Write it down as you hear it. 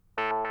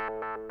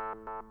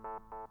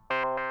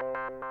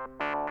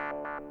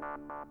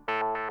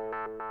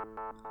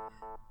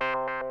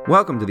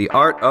Welcome to the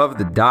Art of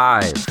the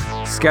Dive.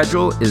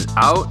 Schedule is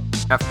out.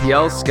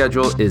 FPL's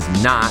schedule is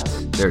not.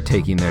 They're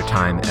taking their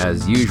time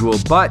as usual,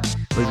 but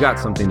we've got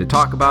something to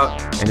talk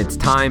about, and it's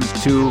time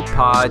to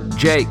pod.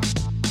 Jake,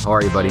 how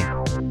are you, buddy?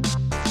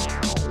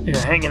 Yeah,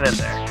 hanging in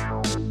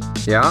there.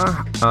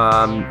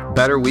 Yeah?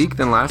 Better week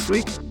than last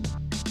week?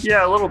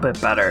 Yeah, a little bit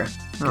better.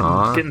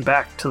 Getting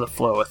back to the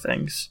flow of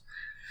things.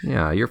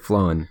 Yeah, you're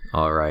flowing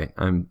all right.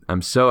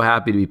 I'm so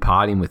happy to be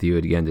podding with you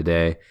again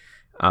today.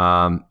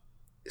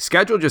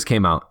 Schedule just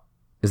came out.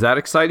 Is that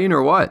exciting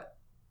or what?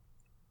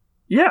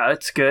 Yeah,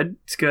 it's good.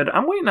 It's good.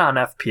 I'm waiting on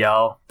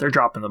FPL. They're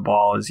dropping the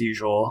ball as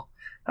usual.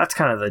 That's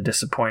kind of the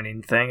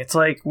disappointing thing. It's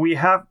like we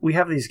have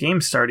these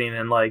games starting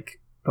in like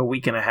a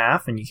week and a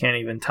half, and you can't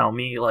even tell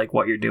me like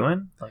what you're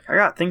doing. Like, I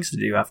got things to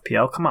do,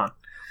 FPL. Come on.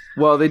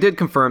 Well, they did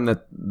confirm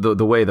that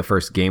the way the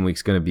first game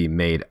week's going to be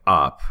made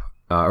up,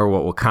 or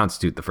what will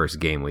constitute the first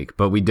game week,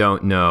 but we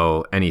don't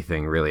know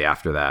anything really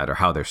after that or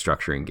how they're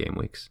structuring game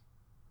weeks.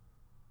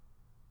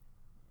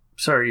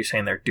 So are you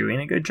saying they're doing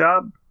a good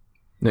job?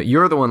 No,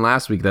 you're the one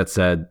last week that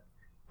said,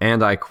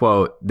 and I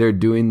quote, they're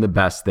doing the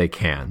best they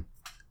can.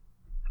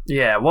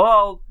 Yeah,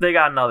 well, they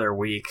got another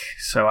week,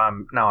 so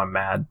I'm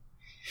mad.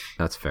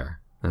 That's fair.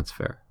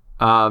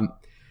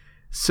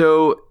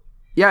 So,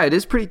 yeah, it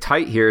is pretty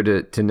tight here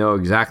to know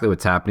exactly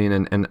what's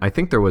happening, and I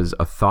think there was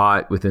a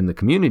thought within the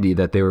community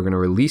that they were going to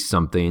release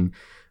something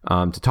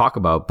to talk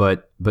about,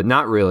 but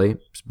not really.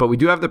 But we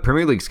do have the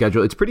Premier League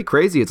schedule. It's pretty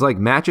crazy. It's like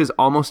matches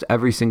almost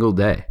every single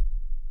day.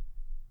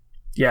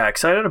 Yeah,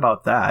 excited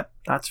about that.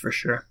 That's for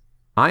sure.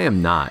 I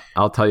am not.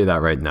 I'll tell you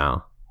that right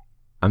now.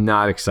 I'm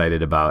not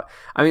excited about.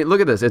 I mean, look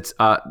at this. It's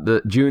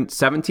the June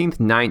 17th,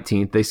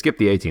 19th. They skipped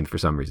the 18th for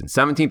some reason.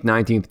 17th,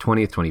 19th,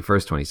 20th,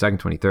 21st, 22nd,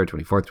 23rd,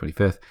 24th,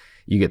 25th.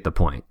 You get the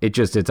point.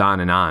 It's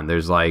on and on.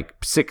 There's like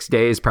 6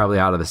 days probably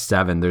out of the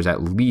 7. There's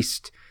at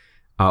least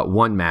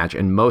one match,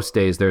 and most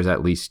days there's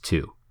at least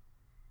 2.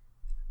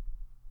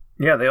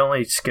 Yeah, they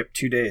only skipped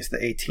 2 days, the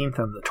 18th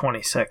and the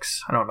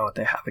 26th. I don't know what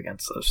they have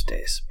against those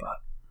days, but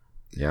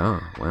yeah,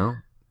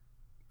 well,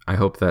 I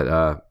hope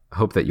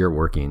that you're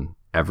working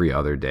every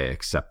other day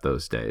except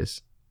those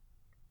days.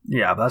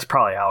 Yeah, but that's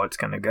probably how it's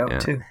going to go,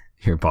 too.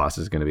 Your boss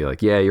is going to be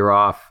like, yeah, you're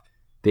off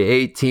the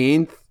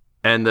 18th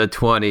and the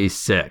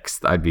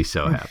 26th. I'd be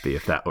so happy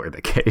if that were the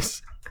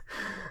case.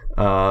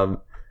 All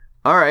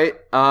right.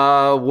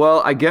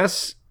 Well,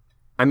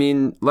 I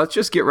mean, let's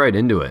just get right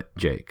into it,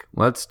 Jake.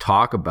 Let's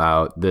talk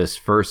about this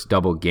first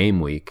double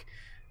game week.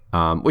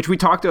 Which we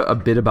talked a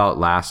bit about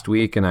last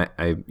week, and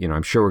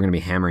I'm sure we're going to be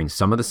hammering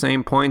some of the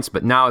same points,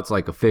 but now it's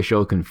like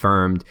official,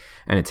 confirmed,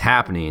 and it's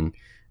happening.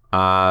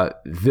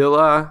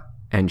 Villa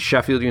and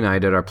Sheffield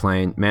United are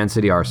playing Man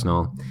City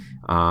Arsenal,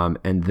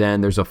 and then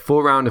there's a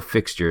full round of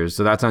fixtures,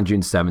 so that's on June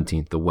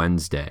 17th, the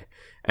Wednesday,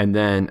 and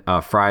then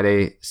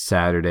Friday,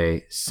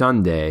 Saturday,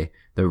 Sunday,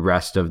 the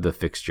rest of the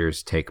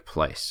fixtures take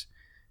place.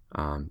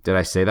 Did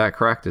I say that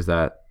correct?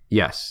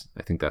 Yes,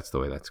 I think that's the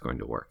way that's going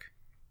to work.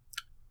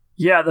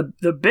 Yeah,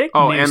 the big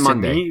news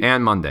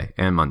and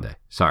Monday.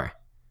 Sorry.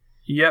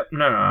 Yep,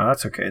 no,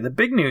 that's okay. The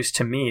big news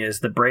to me is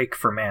the break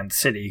for Man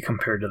City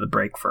compared to the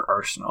break for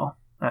Arsenal.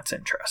 That's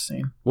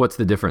interesting. What's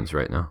the difference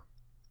right now?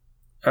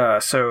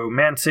 So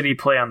Man City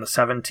play on the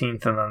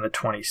 17th and then the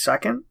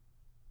 22nd.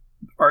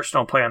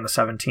 Arsenal play on the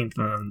 17th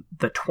and then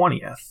the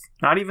 20th.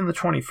 Not even the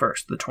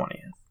 21st, the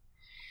 20th.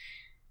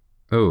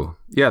 Oh,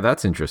 yeah,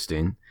 that's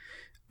interesting.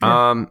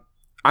 Yeah.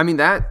 I mean,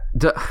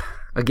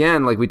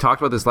 again, like we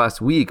talked about this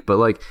last week, but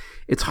like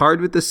it's hard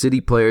with the City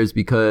players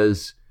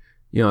because,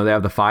 they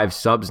have the 5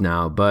 subs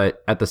now.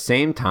 But at the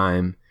same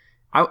time,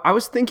 I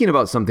was thinking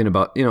about something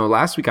about,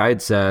 last week I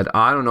had said,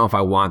 I don't know if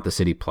I want the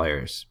City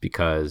players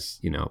because,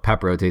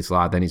 Pep rotates a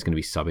lot, then he's going to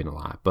be subbing a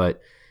lot. But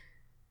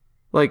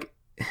like,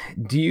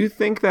 do you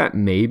think that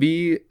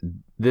maybe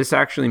this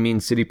actually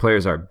means City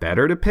players are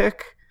better to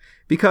pick?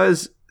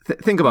 Because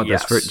think about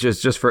this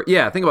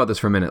think about this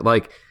for a minute.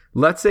 Like,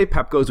 let's say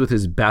Pep goes with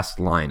his best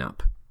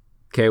lineup.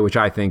 Okay, which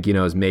I think,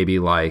 is maybe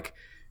like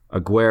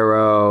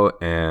Aguero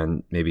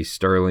and maybe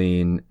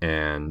Sterling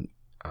and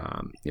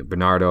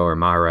Bernardo or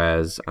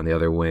Mahrez on the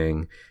other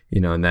wing,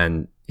 and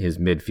then his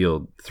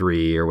midfield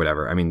 3 or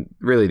whatever. I mean,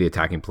 really the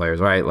attacking players,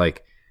 right?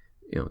 Like,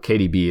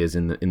 KDB is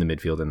in the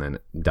midfield and then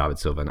David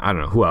Silva. And I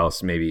don't know who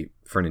else, maybe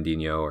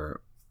Fernandinho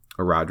or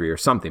Rodri or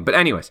something. But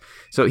anyways,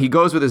 so he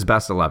goes with his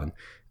best 11.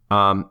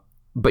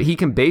 But he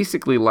can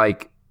basically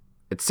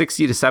at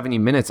 60 to 70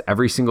 minutes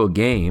every single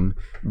game,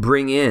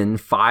 bring in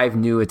 5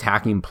 new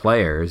attacking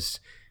players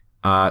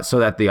so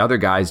that the other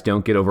guys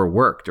don't get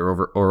overworked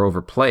or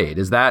overplayed.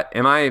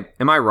 Am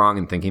I wrong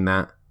in thinking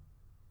that?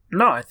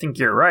 No, I think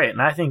you're right.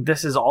 And I think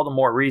this is all the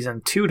more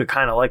reason, too, to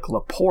kind of like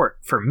Laporte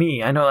for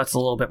me. I know that's a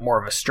little bit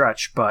more of a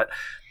stretch, but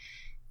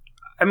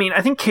I mean,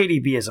 I think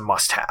KDB is a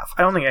must-have.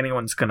 I don't think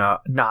anyone's going to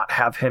not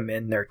have him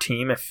in their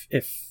team if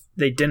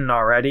they didn't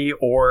already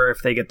or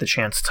if they get the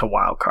chance to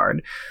wildcard.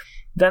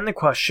 Then the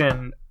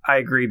question, I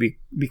agree,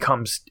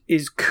 becomes,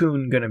 is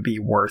Kuhn going to be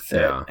worth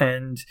it? Yeah.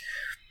 And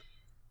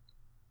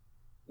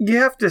You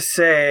have to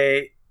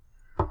say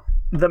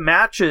the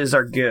matches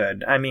are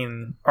good. I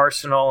mean,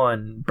 Arsenal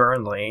and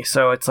Burnley.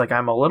 So it's like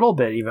I'm a little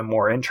bit even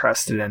more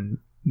interested in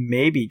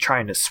maybe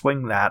trying to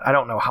swing that. I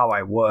don't know how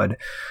I would.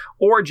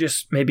 Or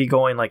just maybe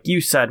going, like you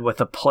said, with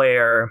a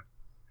player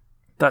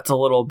that's a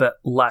little bit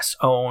less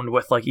owned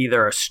with like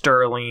either a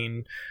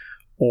Sterling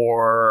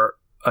or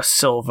a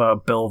Silva,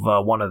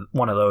 Bilva,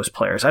 one of those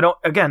players.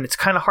 Again, it's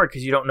kind of hard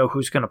because you don't know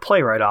who's going to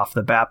play right off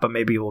the bat, but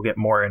maybe we'll get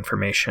more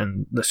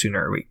information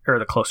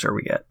the closer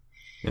we get.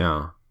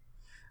 Yeah.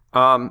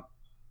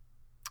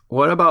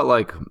 What about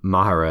like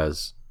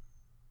Mahrez?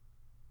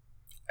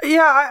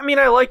 Yeah, I mean,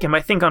 I like him.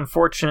 I think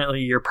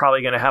unfortunately you're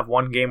probably going to have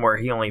one game where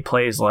he only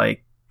plays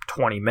like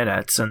 20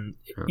 minutes and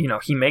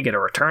he may get a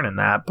return in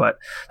that, but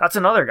that's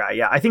another guy.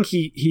 Yeah, I think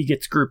he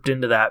gets grouped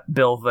into that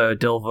Bilva,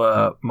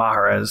 Dilva,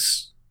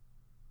 Mahrez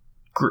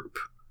group.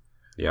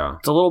 Yeah.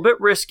 It's a little bit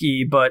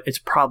risky, but it's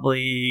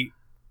probably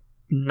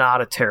not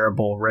a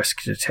terrible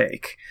risk to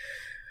take.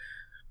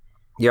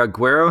 Yeah,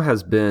 Aguero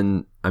has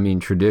been, I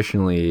mean,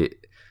 traditionally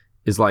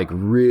is like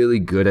really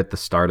good at the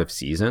start of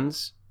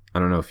seasons. I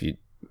don't know if you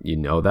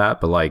know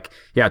that, but like,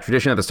 yeah,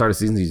 traditionally at the start of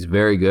seasons, he's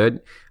very good.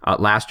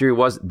 Last year he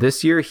was.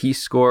 This year he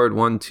scored 8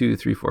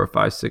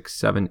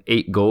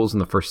 goals in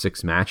the first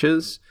 6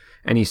 matches,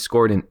 and he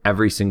scored in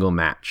every single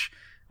match.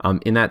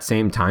 In that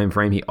same time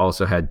frame, he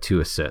also had 2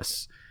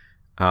 assists.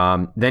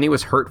 Then he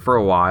was hurt for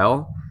a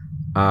while.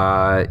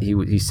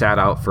 He sat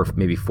out for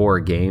maybe 4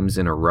 games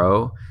in a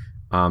row.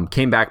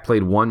 Came back,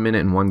 played 1 minute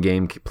in one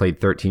game, played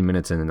 13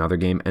 minutes in another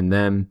game, and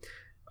then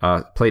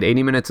played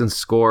 80 minutes and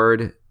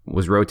scored.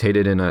 Was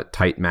rotated in a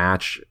tight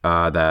match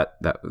that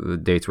the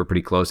dates were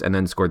pretty close, and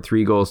then scored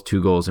 3 goals,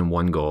 2 goals, and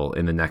 1 goal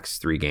in the next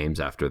 3 games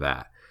after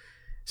that.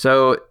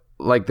 So,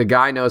 like, the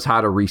guy knows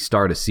how to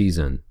restart a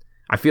season.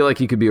 I feel like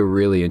he could be a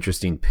really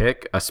interesting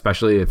pick,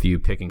 especially if you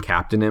pick and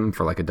captain him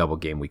for like a double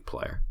game week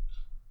player.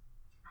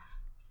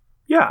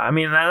 Yeah, I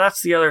mean,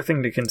 that's the other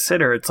thing to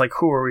consider. It's like,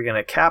 who are we going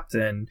to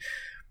captain?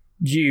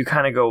 Do you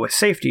kind of go with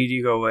safety? Do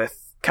you go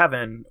with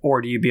Kevin?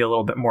 Or do you be a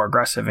little bit more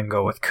aggressive and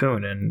go with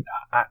Kuhn? And,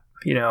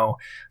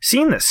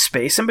 seeing the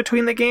space in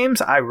between the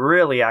games, I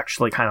really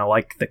actually kind of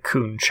like the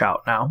Kuhn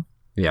shout now.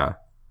 Yeah.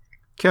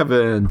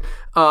 Kevin.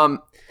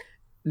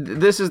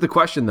 This is the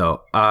question,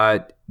 though.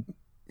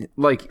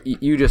 Like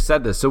you just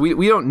said this, so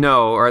we don't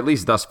know, or at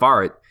least thus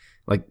far,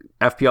 like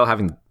FPL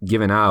haven't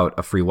given out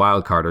a free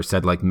wild card or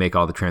said like make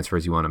all the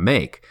transfers you want to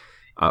make.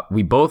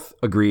 We both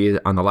agreed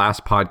on the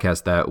last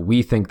podcast that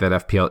we think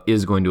that FPL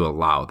is going to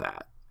allow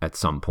that at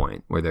some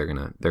point, where they're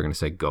gonna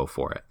say go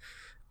for it.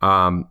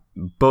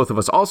 Both of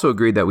us also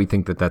agreed that we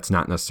think that that's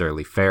not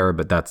necessarily fair,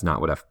 but that's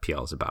not what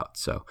FPL is about.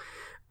 So,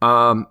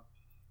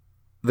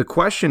 the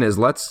question is,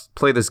 let's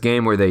play this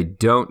game where they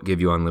don't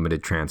give you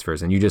unlimited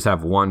transfers and you just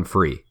have 1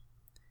 free.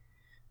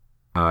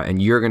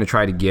 And you're going to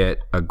try to get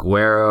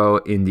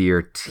Aguero into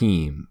your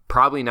team.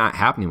 Probably not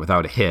happening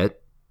without a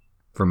hit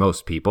for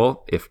most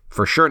people. If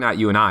for sure not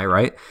you and I,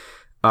 right?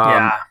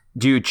 Yeah.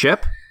 Do you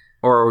chip?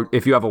 Or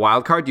if you have a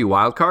wild card, do you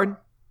wild card?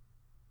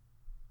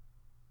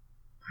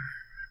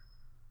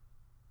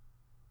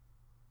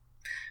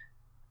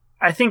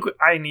 I think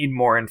I need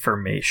more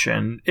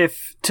information.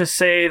 If to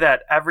say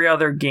that every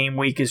other game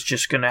week is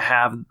just going to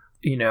have,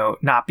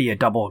 not be a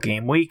double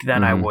game week,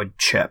 then I would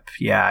chip.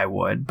 Yeah, I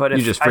would. But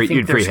if I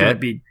think there's going to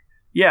be,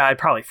 yeah, I'd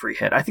probably free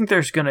hit. I think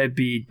there's going to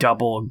be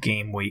double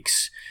game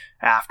weeks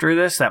after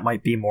this that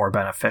might be more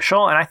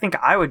beneficial. And I think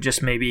I would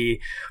just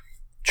maybe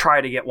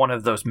try to get one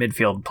of those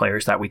midfield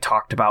players that we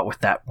talked about with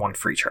that 1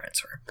 free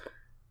transfer.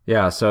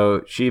 Yeah.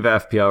 So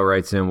Shiva FPL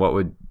writes in, what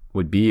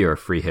would be your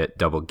free hit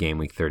double game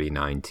week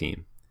 39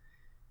 team?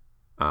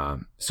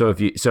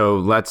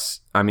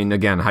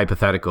 Again,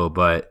 hypothetical,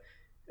 but,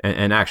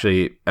 and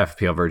actually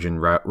FPL Virgin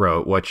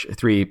wrote, which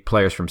 3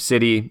 players from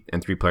City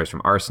and 3 players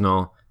from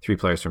Arsenal, 3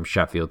 players from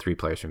Sheffield, 3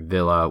 players from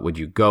Villa would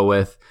you go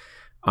with?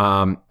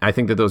 I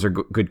think that those are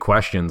good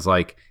questions.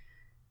 Like,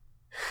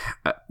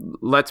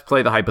 let's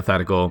play the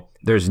hypothetical.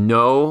 There's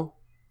no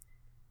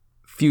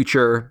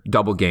future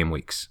double game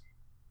weeks.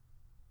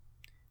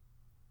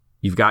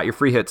 You've got your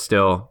free hit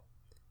still.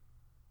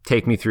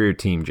 Take me through your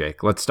team,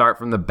 Jake. Let's start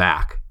from the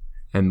back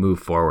and move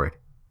forward.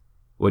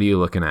 What are you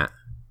looking at?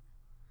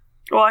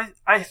 Well,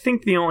 I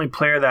think the only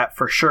player that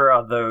for sure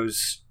of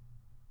those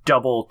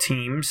double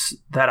teams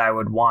that I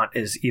would want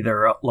is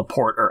either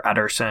Laporte or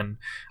Ederson.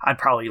 I'd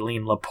probably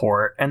lean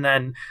Laporte. And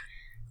then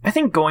I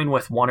think going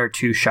with 1 or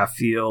 2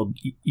 Sheffield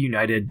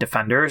United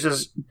defenders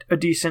is a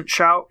decent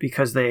shout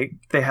because they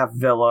have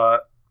Villa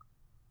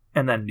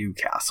and then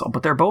Newcastle,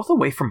 but they're both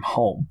away from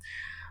home.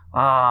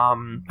 I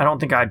don't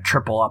think I'd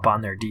triple up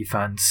on their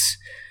defense.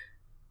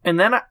 And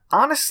then,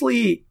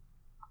 honestly,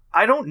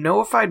 I don't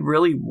know if I'd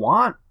really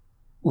want,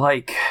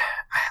 I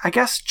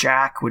guess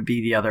Jack would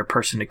be the other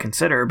person to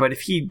consider, but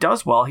if he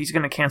does well, he's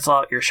going to cancel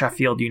out your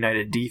Sheffield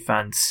United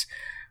defense,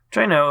 which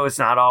I know is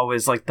not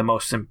always, the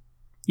most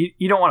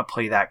you don't want to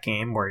play that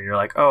game where you're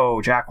like,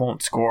 oh, Jack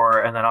won't score,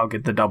 and then I'll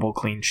get the double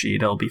clean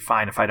sheet. It'll be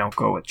fine if I don't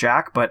go with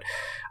Jack. But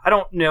I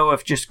don't know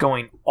if just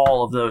going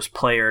all of those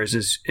players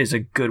is a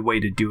good way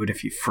to do it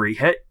if you free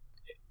hit.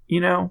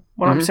 You know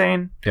what I'm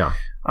saying? Yeah.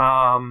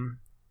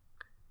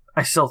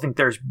 I still think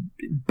there's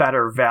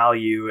better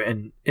value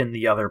in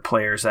the other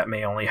players that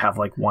may only have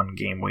like one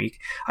game week.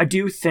 I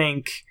do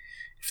think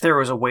if there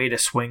was a way to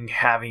swing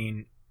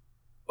having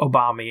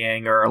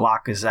Aubameyang or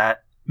Lacazette,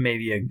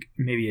 maybe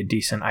a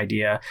decent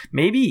idea.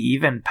 Maybe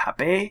even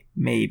Pepe.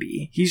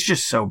 Maybe he's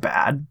just so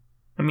bad.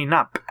 I mean,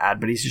 not bad,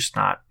 but he's just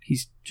not.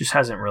 He's just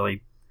hasn't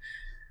really.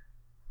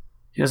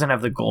 He doesn't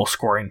have the goal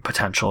scoring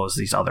potential as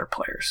these other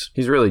players.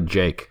 He's really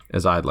Jake,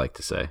 as I'd like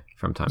to say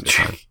from time to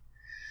time.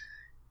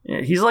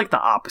 Yeah, he's like the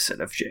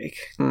opposite of Jake.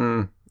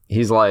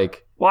 He's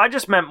like... Well, I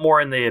just meant more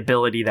in the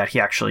ability that he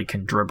actually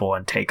can dribble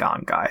and take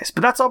on guys.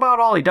 But that's about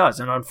all he does.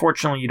 And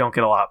unfortunately, you don't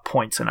get a lot of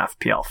points in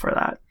FPL for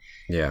that.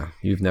 Yeah,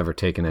 you've never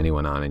taken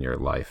anyone on in your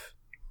life.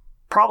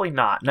 Probably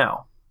not,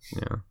 no.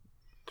 Yeah,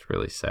 it's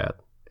really sad.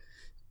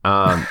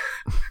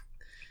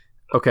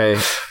 Okay.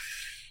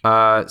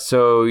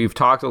 So you've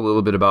talked a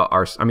little bit about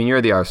Arsenal. I mean,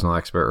 you're the Arsenal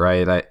expert,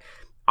 right?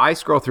 I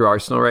scroll through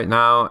Arsenal right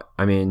now.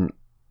 I mean,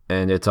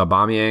 and it's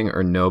Aubameyang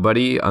or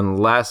nobody,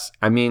 unless,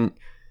 I mean,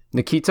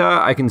 Nikita,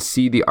 I can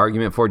see the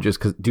argument for just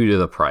due to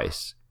the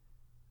price,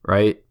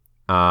 right?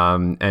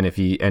 And if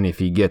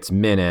he gets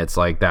minutes,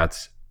 like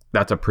that's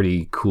a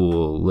pretty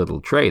cool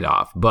little trade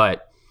off.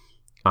 But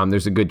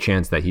there's a good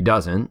chance that he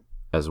doesn't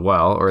as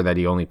well, or that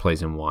he only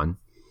plays in one.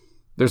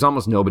 There's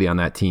almost nobody on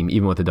that team,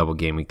 even with a double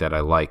game week, that I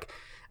like.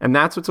 And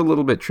that's what's a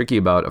little bit tricky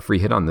about a free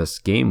hit on this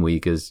game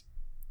week is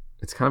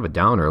it's kind of a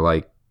downer.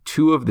 Like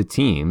two of the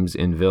teams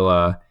in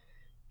Villa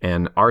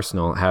and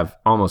Arsenal have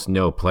almost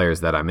no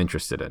players that I'm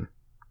interested in.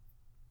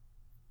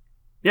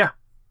 Yeah,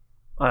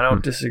 I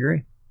don't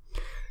disagree.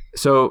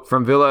 So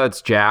from Villa,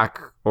 it's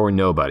Jack or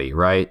nobody,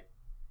 right?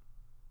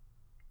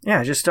 Yeah,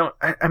 I just don't.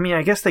 I mean,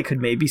 I guess they could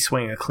maybe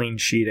swing a clean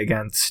sheet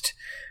against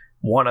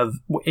one of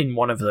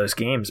those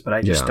games, but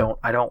I just don't.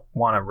 I don't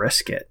want to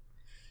risk it.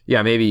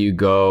 Yeah, maybe you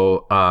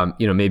go.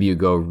 Maybe you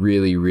go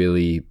really,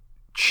 really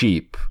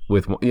cheap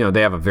with.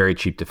 They have a very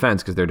cheap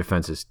defense because their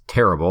defense is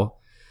terrible.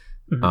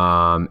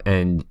 Mm-hmm.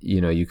 And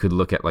you could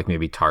look at like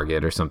maybe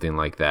Target or something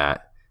like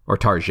that, or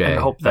Target,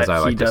 as I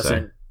like to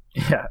say.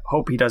 Yeah,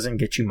 hope he doesn't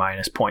get you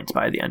minus points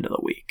by the end of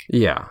the week.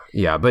 Yeah.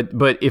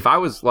 But if I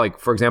was like,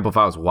 for example, if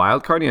I was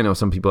wildcarding, I know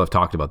some people have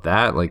talked about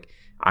that. Like,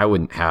 I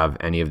wouldn't have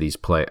any of these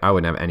I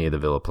wouldn't have any of the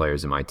Villa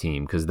players in my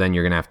team because then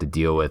you're gonna have to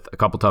deal with a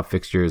couple tough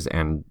fixtures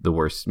and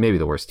maybe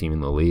the worst team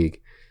in the league.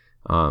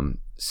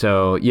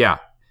 So yeah,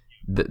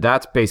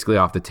 that's basically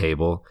off the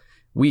table.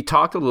 We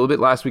talked a little bit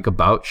last week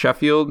about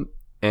Sheffield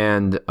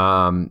and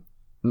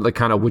like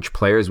kind of which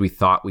players we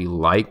thought we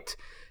liked.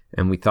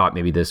 And we thought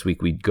maybe this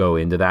week we'd go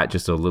into that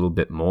just a little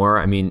bit more.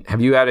 I mean,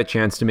 have you had a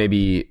chance to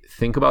maybe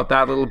think about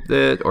that a little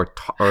bit, or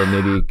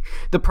maybe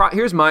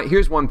here's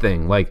one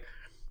thing. Like,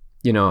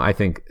 I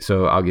think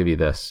so. I'll give you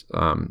this.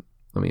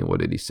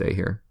 What did he say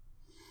here?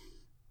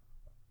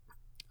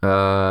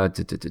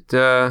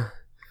 FPL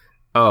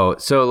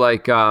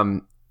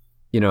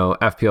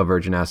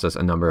Virgin asked us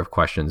a number of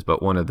questions,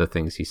 but one of the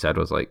things he said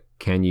was like,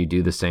 "Can you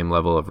do the same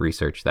level of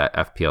research that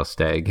FPL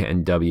Stag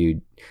and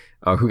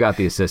who got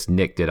the assist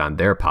Nick did on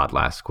their pod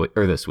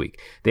this week?"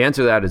 The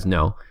answer to that is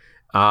no.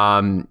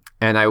 And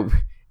I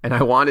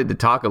wanted to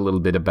talk a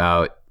little bit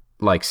about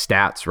like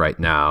stats right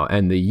now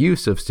and the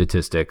use of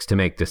statistics to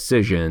make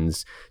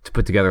decisions to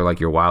put together like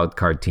your wild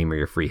card team or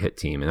your free hit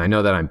team. And I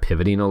know that I'm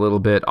pivoting a little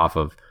bit off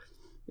of.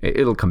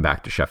 It'll come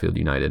back to Sheffield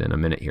United in a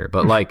minute here,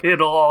 but like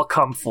it'll all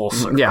come full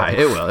circle. Yeah,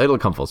 it will. It'll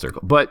come full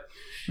circle. But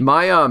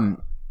my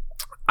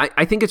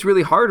I think it's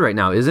really hard right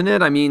now, isn't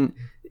it? I mean,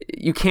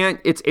 you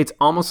can't. It's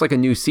almost like a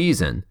new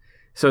season,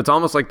 so it's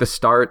almost like the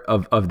start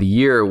of the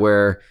year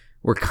where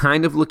we're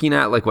kind of looking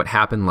at like what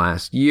happened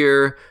last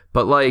year,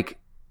 but like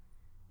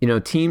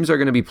teams are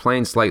going to be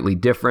playing slightly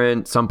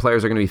different. Some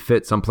players are going to be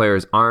fit, some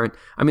players aren't.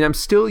 I mean, I'm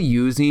still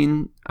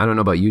using. I don't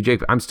know about you,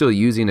 Jake, but I'm still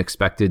using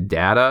expected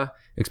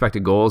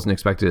goals and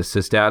expected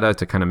assist data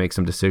to kind of make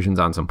some decisions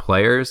on some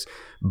players.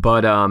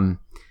 But I'm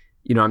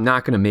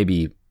not going to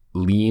maybe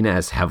lean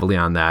as heavily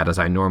on that as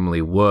I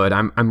normally would.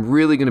 I'm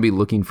really going to be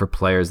looking for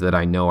players that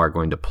I know are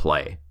going to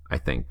play, I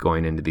think,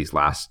 going into these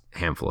last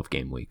handful of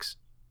game weeks.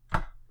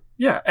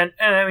 Yeah, and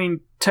I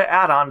mean, to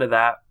add on to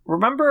that,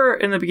 remember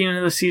in the beginning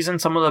of the season,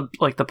 some of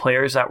the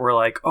players that were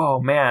like, oh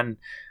man,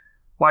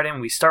 why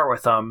didn't we start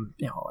with them?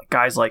 Like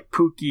guys like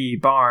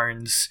Pookie,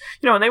 Barnes,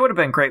 and they would have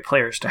been great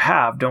players to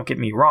have, don't get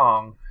me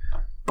wrong.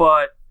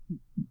 But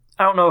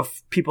I don't know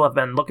if people have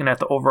been looking at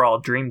the overall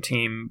dream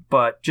team,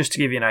 but just to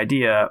give you an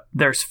idea,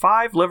 there's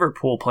 5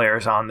 Liverpool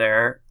players on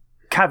there: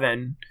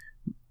 Kevin,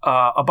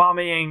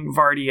 Aubameyang,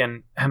 Vardy,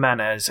 and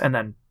Jimenez, and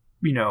then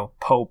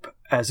Pope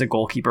as a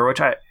goalkeeper, which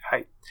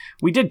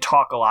we did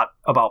talk a lot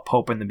about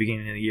Pope in the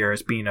beginning of the year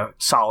as being a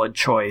solid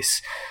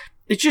choice.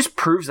 it just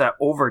proves that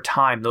over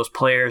time, those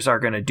players are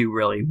going to do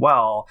really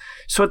well.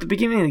 So at the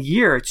beginning of the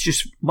year, it's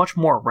just much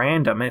more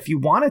random. And if you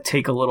want to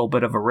take a little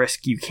bit of a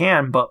risk, you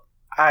can. But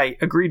I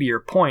agree to your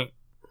point.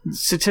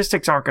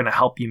 Statistics aren't going to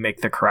help you make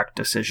the correct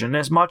decision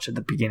as much at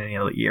the beginning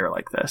of the year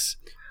like this.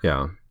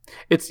 Yeah.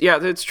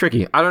 It's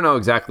tricky. I don't know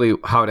exactly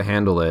how to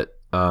handle it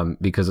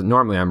because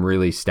normally I'm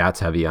really stats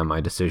heavy on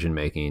my decision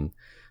making.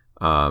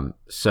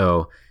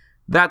 So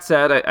that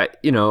said, I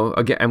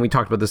again, and we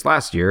talked about this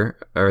last year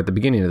or at the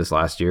beginning of this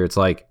last year, it's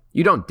like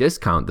you don't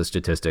discount the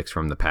statistics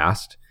from the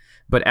past,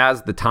 but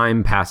as the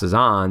time passes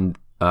on,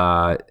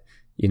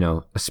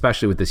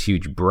 especially with this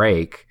huge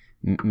break,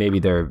 maybe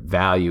their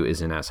value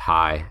isn't as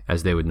high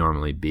as they would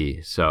normally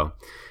be. So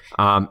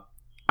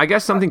I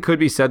guess something could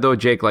be said though,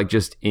 Jake, like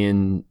just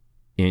in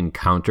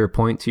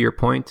counterpoint to your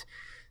point,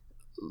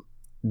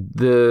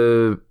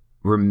 the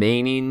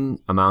remaining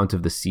amount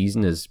of the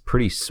season is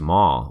pretty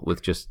small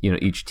with just,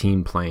 each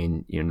team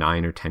playing,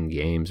 9 or 10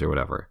 games or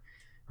whatever,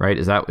 right?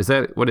 Is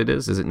that what it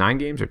is? Is it 9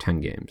 games or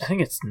 10 games? I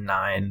think it's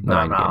 9, but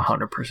I'm not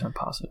 100%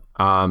 positive.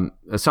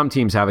 Some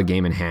teams have a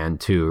game in hand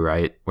too,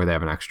 right? Where they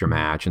have an extra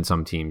match, and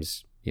some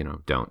teams,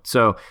 don't.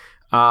 So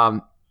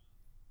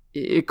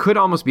it could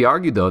almost be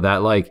argued though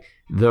that like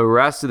the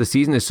rest of the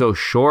season is so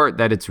short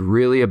that it's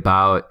really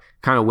about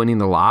kind of winning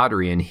the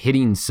lottery and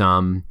hitting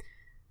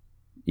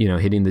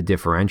the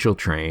differential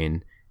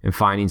train and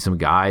finding some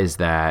guys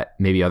that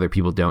maybe other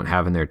people don't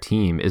have in their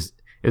team. Is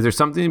there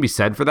something to be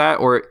said for that?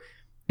 Or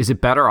is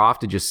it better off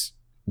to just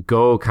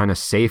go kind of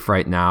safe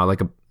right now?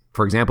 Like,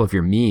 for example, if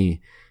you're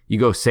me, you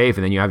go safe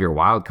and then you have your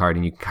wild card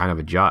and you kind of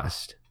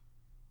adjust.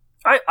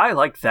 I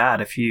like that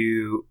if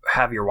you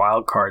have your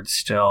wild card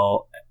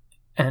still.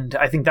 And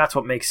I think that's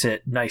what makes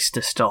it nice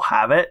to still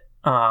have it.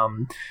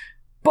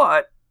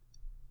 But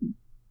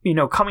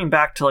coming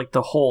back to like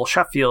the whole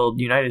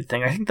Sheffield United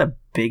thing, I think the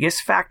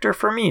biggest factor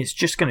for me is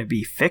just going to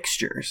be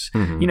fixtures.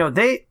 Mm-hmm.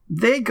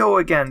 They go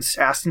against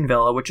Aston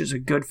Villa, which is a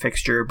good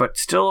fixture, but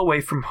still away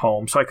from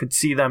home. So I could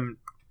see them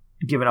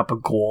giving up a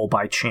goal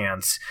by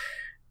chance.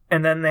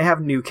 And then they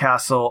have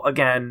Newcastle,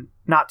 again,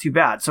 not too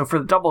bad. So for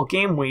the double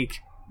game week,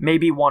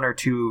 maybe 1 or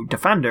 2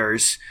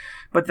 defenders.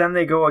 But then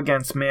they go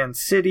against Man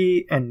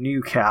City and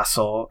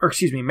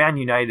Man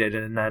United,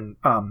 and then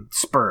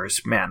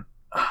Spurs. Man,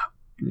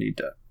 need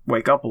to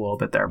wake up a little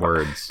bit there.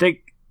 Words.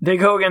 They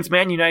go against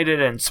Man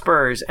United and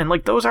Spurs, and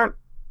like those aren't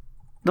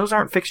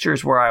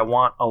fixtures where I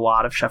want a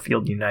lot of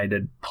Sheffield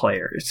United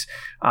players.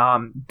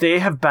 They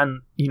have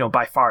been,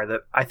 by far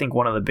I think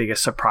one of the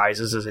biggest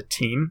surprises as a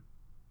team.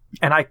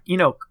 And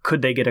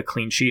could they get a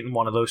clean sheet in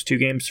one of those 2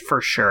 games? For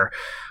sure.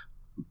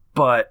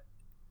 But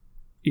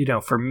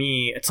for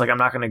me, it's like I'm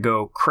not going to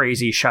go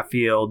crazy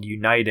Sheffield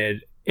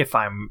United if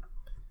I'm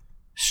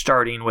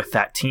starting with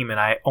that team and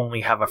I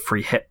only have a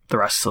free hit the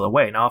rest of the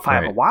way. Now, if I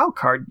have a wild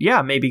card,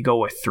 maybe go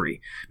with 3.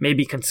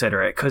 Maybe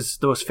consider it because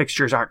those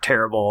fixtures aren't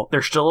terrible.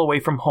 They're still away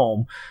from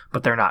home,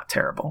 but they're not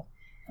terrible.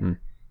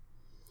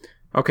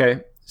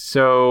 Okay,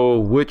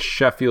 so which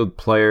Sheffield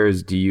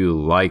players do you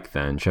like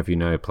then? Sheffield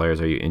United players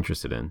are you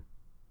interested in?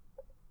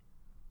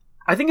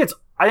 I think it's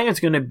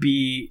going to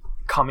be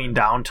coming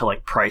down to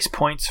like price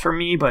points for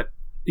me, but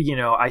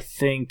I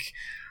think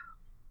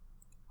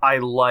I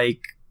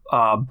like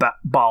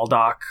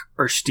Baldock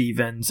or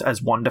Stevens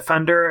as one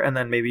defender, and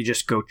then maybe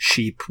just go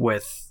cheap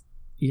with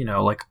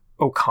like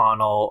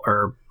O'Connell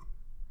or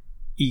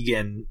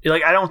Egan.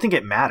 Like, I don't think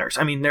it matters.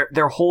 I mean,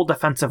 their whole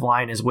defensive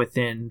line is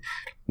within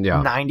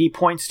 90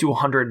 points to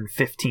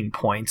 115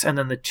 points, and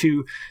then the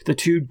two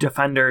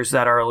defenders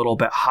that are a little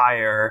bit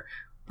higher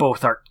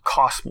both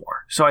cost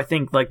more. So I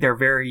think like they're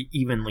very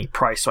evenly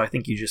priced. So I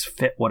think you just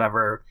fit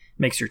whatever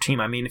makes your team.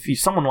 I mean, if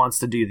someone wants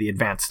to do the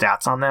advanced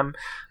stats on them,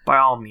 by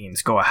all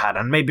means, go ahead.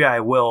 And maybe I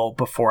will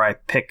before I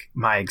pick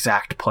my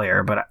exact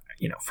player. But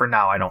for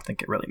now, I don't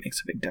think it really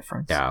makes a big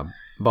difference. Yeah,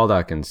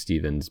 Baldock and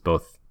Stevens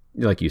both,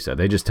 like you said,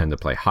 they just tend to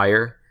play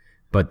higher,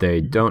 but they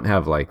don't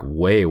have like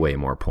way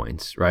more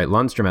points, right?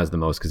 Lundstrom has the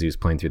most because he was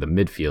playing through the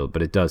midfield,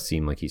 but it does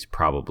seem like he's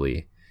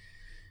probably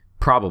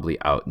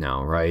out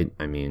now, right?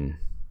 I mean,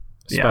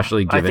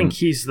 especially given, I think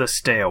he's the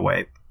stay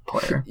away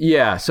player.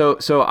 Yeah, so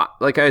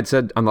like I had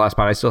said on the last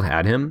pod, I still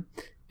had him,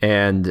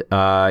 and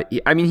I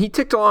mean, he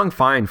ticked along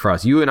fine for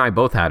us. You and I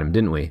both had him,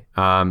 didn't we?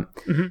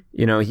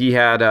 He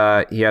had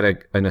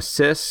an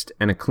assist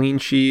and a clean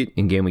sheet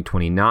in game week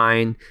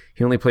 29.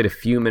 He only played a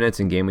few minutes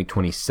in game week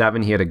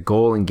 27. He had a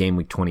goal in game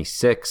week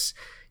 26.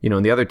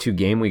 In the other 2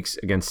 game weeks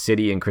against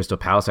City and Crystal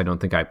Palace, I don't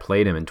think I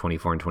played him in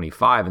 24 and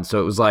 25, and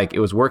so it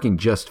was working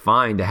just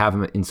fine to have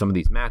him in some of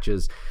these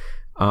matches.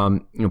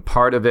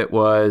 Part of it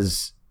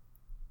was,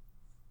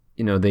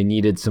 they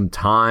needed some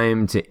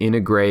time to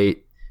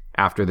integrate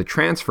after the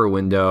transfer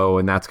window,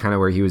 and that's kind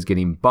of where he was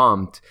getting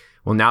bumped.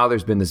 Well, now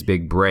there's been this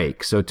big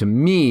break. So to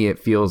me, it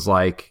feels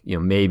like,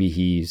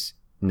 maybe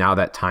now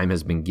that time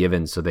has been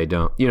given, so they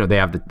don't, they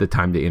have the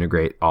time to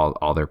integrate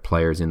all their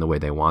players in the way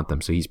they want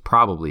them. So he's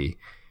probably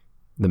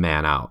the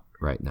man out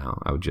right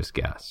now, I would just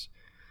guess.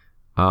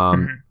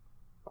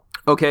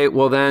 Okay,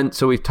 well then,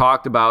 so we've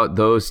talked about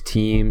those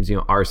teams,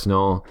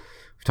 Arsenal,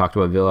 We've talked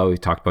about Villa.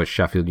 We've talked about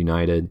Sheffield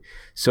United.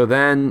 So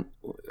then,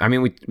 I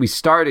mean, we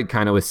started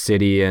kind of with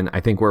City, and I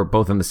think we're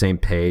both on the same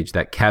page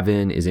that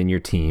Kevin is in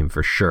your team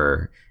for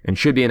sure and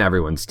should be in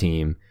everyone's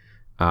team.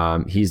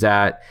 He's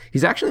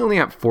actually only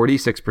at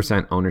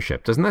 46%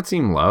 ownership. Doesn't that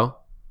seem low?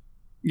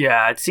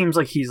 Yeah, it seems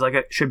like he's like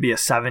it should be a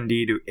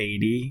 70 to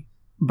 80.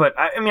 But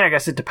I mean, I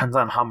guess it depends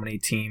on how many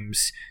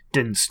teams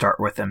didn't start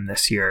with him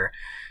this year.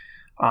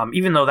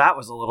 Even though that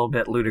was a little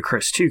bit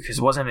ludicrous too, because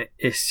wasn't it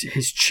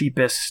his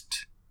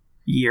cheapest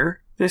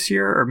year this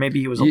year, or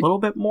maybe he was a little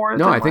bit more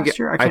than last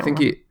year? I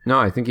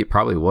think he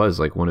probably was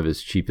like one of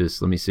his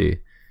cheapest. Let me see.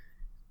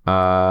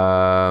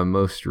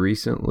 Most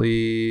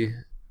recently,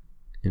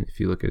 and if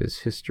you look at his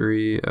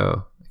history,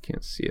 I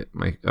can't see it.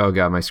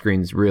 My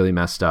screen's really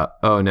messed up.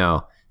 Oh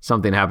no,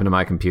 something happened to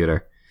my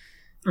computer.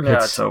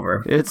 Yeah, it's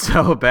over. It's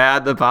so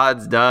bad. The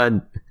pod's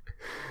done.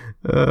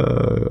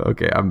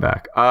 Okay, I'm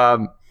back.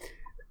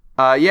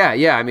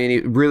 Yeah. I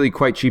mean, really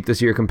quite cheap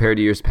this year compared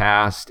to years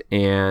past,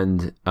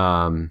 and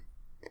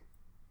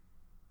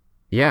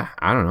yeah,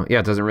 I don't know. Yeah,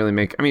 it doesn't really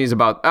make. I mean, he was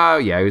about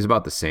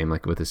the same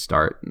like with his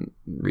start in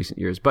recent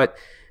years, but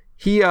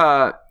he's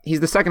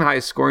the third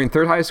highest scoring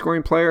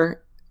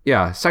player.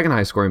 Yeah, second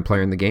highest scoring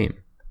player in the game.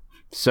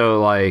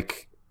 So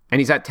like,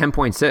 and he's at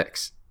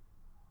 10.6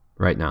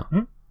 right now.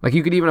 Mm-hmm. Like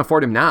you could even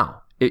afford him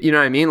now. You know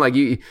what I mean? Like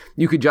you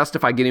could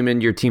justify getting him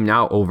into your team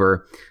now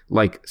over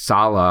like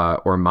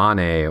Salah or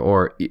Mane,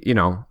 or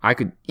I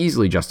could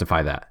easily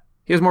justify that.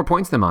 He has more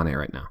points than Mane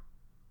right now.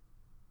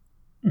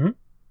 Mm-hmm.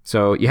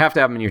 So you have to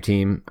have him in your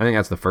team. I think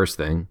that's the first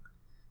thing.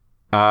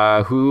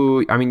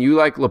 You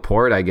like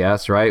Laporte, I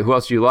guess, right? Who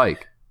else do you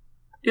like?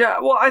 Yeah,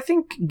 well, I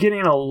think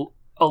getting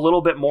a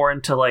little bit more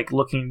into like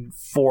looking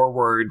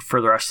forward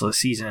for the rest of the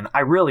season,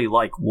 I really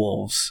like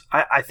Wolves.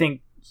 I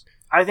think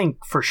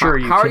for sure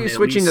How are you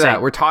switching to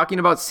that? We're talking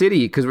about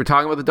City because we're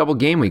talking about the double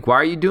game week. Why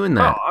are you doing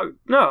that?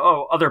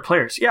 Other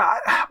players. Yeah,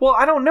 well,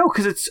 I don't know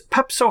because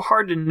Pep's so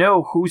hard to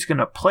know who's going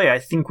to play. I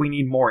think we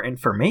need more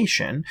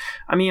information.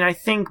 I mean, I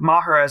think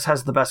Mahrez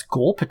has the best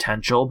goal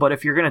potential, but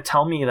if you're going to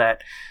tell me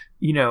that,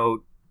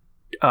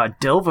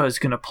 Dilva is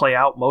going to play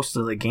out most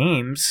of the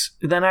games,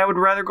 then I would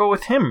rather go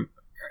with him.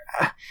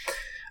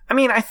 I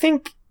mean, I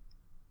think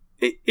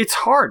it's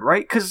hard,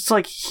 right? Because it's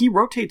like he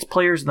rotates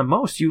players the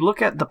most. You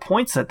look at the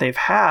points that they've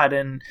had,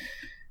 and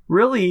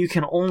really you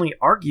can only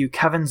argue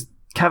Kevin's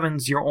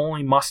your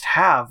only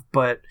must-have,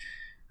 but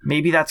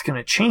maybe that's going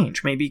to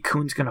change. Maybe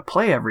Kuhn's going to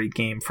play every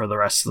game for the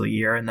rest of the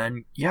year, and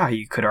then, yeah,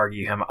 you could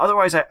argue him.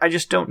 Otherwise, I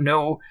just don't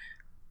know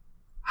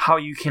how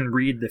you can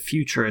read the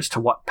future as to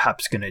what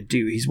Pep's going to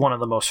do. He's one of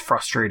the most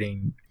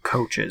frustrating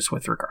coaches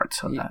with regards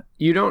to that.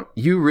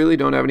 You really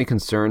don't have any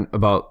concern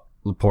about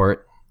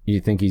Laporte? You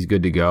think he's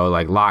good to go,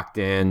 like locked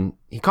in?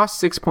 He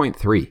costs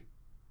 6.3.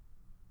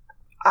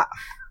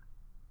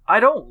 I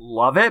don't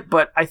love it,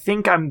 but I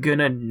think I'm going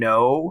to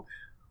know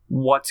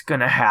what's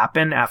going to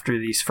happen after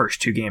these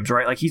first two games,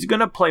 right? Like he's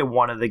going to play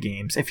one of the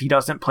games. If he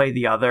doesn't play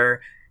the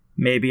other,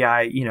 maybe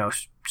I,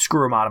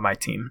 screw him out of my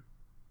team.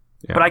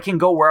 Yeah. But I can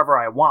go wherever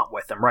I want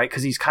with him, right?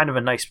 Because he's kind of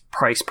a nice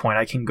price point.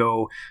 I can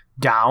go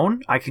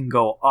down. I can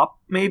go up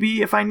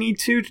maybe if I need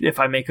to, if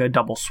I make a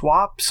double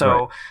swap. So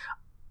right.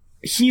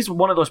 He's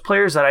one of those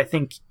players that I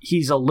think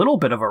he's a little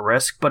bit of a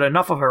risk, but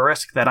enough of a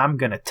risk that I'm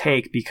going to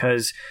take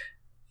because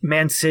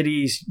Man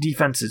City's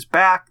defense is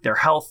back. They're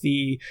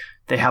healthy.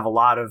 They have a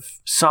lot of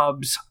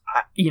subs.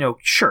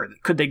 Sure,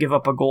 could they give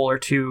up a goal or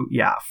two?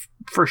 Yeah,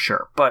 for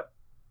sure. But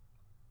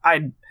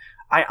I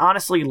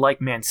honestly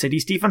like Man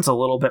City's defense a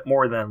little bit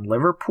more than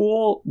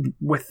Liverpool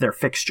with their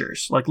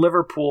fixtures. Like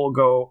Liverpool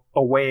go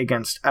away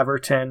against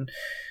Everton.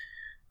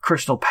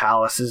 Crystal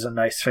Palace is a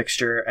nice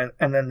fixture.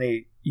 And then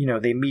they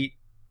meet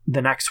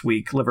the next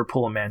week.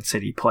 Liverpool and Man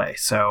City play.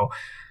 So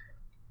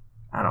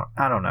I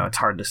don't know. It's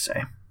hard to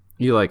say.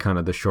 You like kind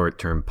of the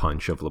short-term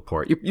punch of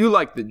Laporte.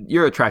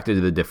 You're attracted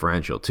to the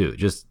differential too.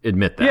 Just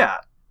admit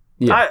that.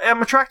 Yeah.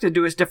 I'm attracted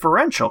to his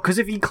differential because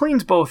if he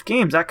cleans both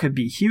games, that could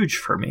be huge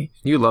for me.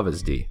 You love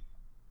his D.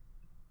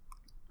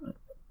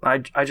 I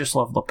just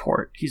love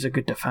Laporte. He's a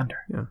good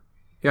defender.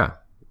 Yeah.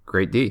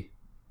 Great D.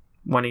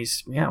 When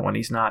he's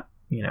not,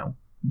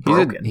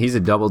 broken. He's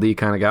a double D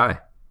kind of guy.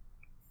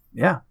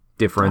 Yeah.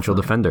 Differential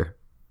defender.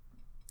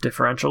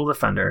 Differential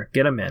defender.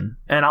 Get him in.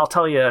 And I'll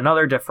tell you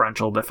another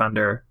differential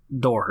defender,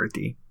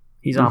 Doherty.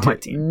 He's on my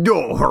team.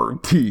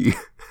 Doherty.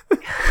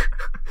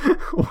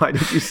 Why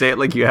did you say it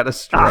like you had a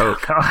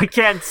stroke? I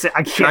can't say.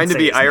 Trying to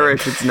be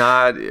Irish, name. It's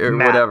not or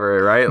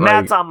whatever, right?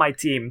 Matt's on my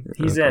team.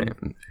 He's in.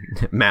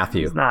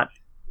 Matthew. He's not.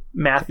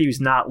 Matthew's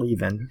not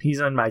leaving.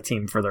 He's on my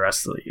team for the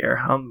rest of the year,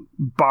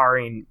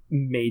 barring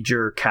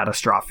major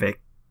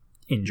catastrophic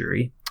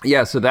injury.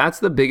 Yeah, so that's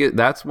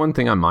that's one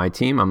thing on my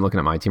team. I'm looking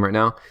at my team right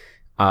now.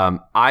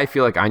 I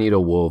feel like I need a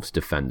Wolves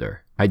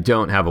defender. I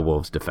don't have a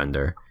Wolves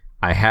defender.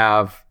 I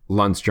have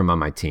Lundstrom on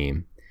my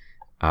team.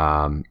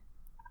 I'd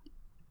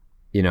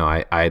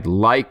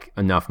like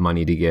enough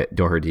money to get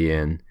Doherty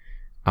in,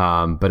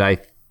 but I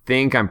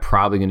think I'm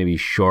probably going to be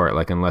short,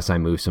 like unless I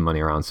move some money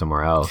around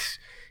somewhere else.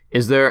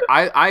 Is there?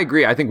 I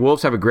agree. I think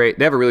Wolves have they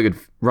have a really good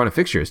run of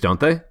fixtures, don't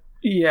they?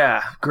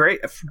 Yeah,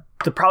 great.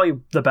 Probably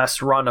the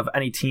best run of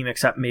any team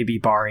except maybe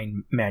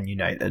barring Man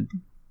United.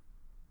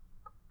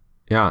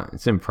 Yeah,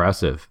 it's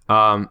impressive.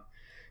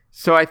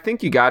 So I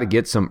think you got to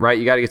get some right.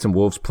 You got to get some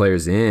Wolves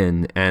players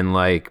in, and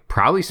like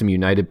probably some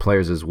United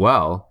players as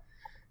well.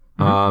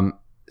 Mm-hmm.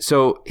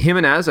 So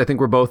Jimenez, I think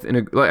we're both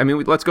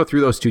let's go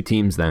through those two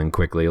teams then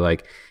quickly.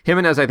 Like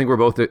Jimenez, I think we're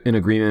both in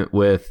agreement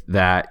with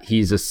that.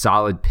 He's a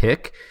solid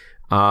pick.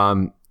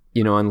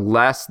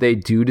 Unless they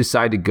do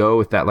decide to go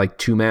with that like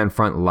 2-man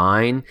front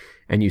line,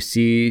 and you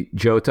see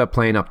Jota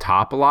playing up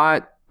top a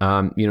lot.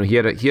 He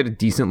had a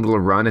decent little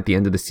run at the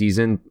end of the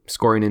season,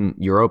 scoring in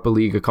Europa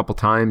League a couple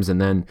times, and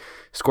then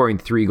scoring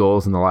 3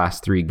 goals in the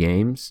last 3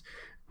 games.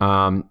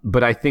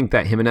 But I think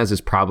that Jimenez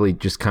is probably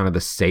just kind of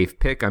the safe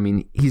pick. I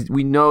mean,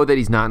 we know that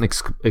he's not an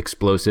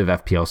explosive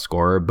FPL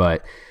scorer,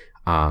 but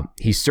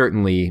he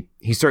certainly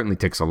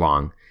ticks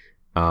along.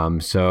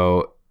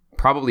 So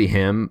probably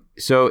him.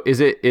 So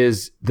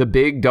is the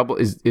big double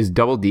is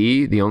Double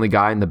D the only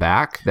guy in the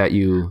back that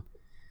you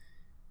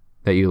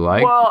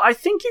like? Well, I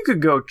think you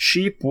could go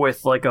cheap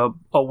with like a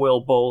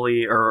Will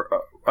Boley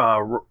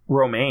or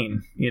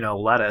Romain,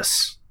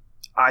 Lettuce.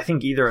 I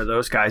think either of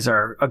those guys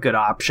are a good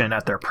option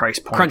at their price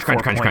point. Crunch. Yeah,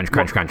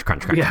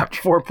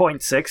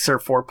 4.6 or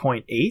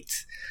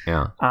 4.8.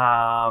 Yeah.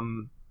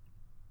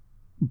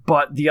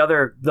 But the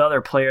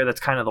other player that's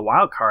kind of the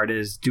wild card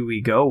is, do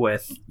we go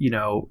with,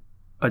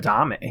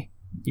 Adame,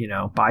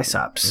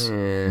 biceps?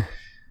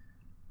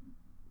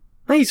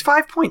 He's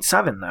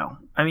 5.7 though.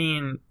 I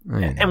mean,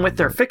 and with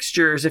their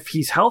fixtures, if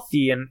he's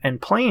healthy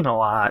and playing a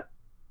lot,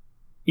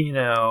 he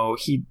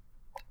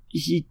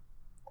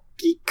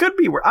could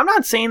be. I'm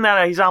not saying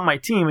that he's on my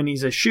team and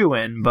he's a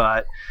shoo-in,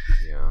 but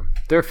yeah,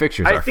 their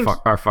fixtures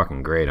are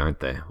fucking great, aren't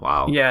they?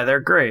 Wow. Yeah,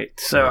 they're great.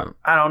 So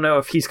I don't know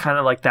if he's kind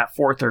of like that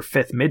 4th or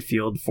 5th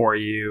midfield for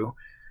you.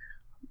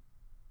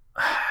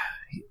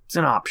 It's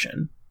an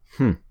option.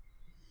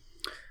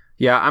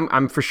 Yeah,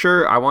 I'm for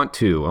sure. I want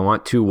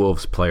 2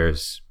 Wolves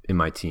players in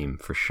my team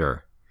for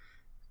sure.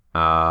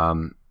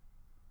 So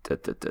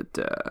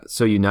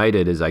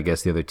United is, I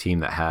guess, the other team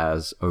that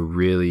has a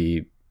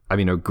great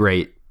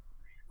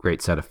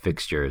set of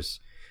fixtures.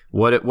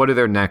 What do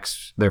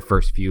their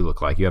first few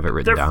look like? You have it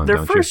written down.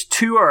 Their first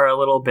 2 are a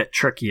little bit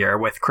trickier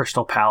with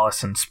Crystal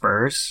Palace and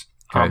Spurs,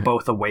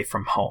 both away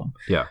from home.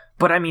 Yeah,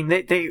 but I mean,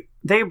 they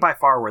by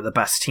far were the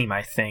best team,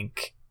 I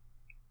think,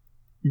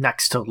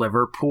 next to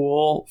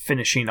Liverpool,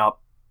 finishing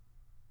up,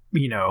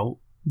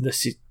 the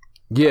season.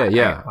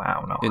 Yeah. I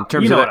don't know. In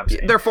terms of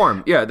their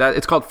form,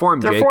 it's called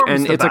form, Jake,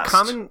 and it's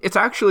best. It's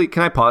actually.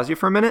 Can I pause you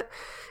for a minute?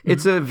 Mm-hmm.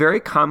 It's a very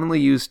commonly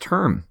used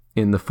term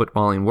in the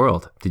footballing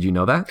world. Did you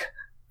know that?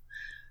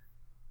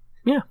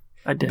 Yeah,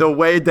 I did. The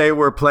way they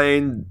were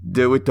playing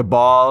with the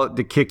ball,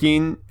 the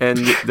kicking, and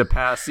the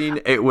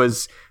passing, it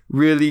was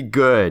really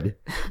good.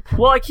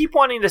 Well, I keep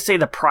wanting to say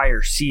the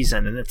prior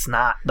season, and it's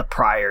not the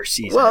prior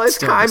season. Well,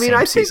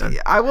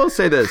 I will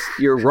say this: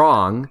 you're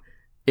wrong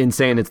in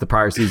saying it's the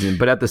prior season,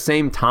 but at the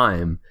same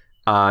time,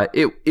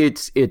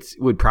 it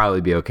would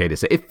probably be okay to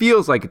say. It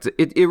feels like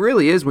it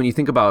really is when you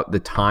think about the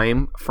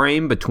time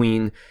frame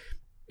between.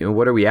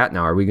 What are we at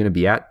now? Are we going to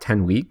be at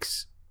 10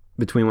 weeks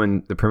between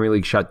when the Premier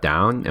League shut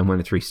down and when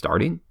it's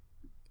restarting?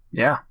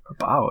 Yeah,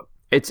 about.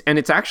 It's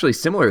actually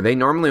similar. They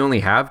normally only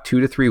have 2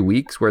 to 3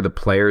 weeks where the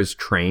players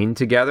train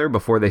together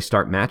before they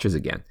start matches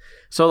again.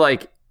 So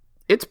like,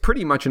 it's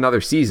pretty much another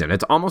season.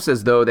 It's almost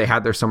as though they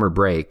had their summer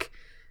break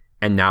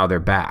and now they're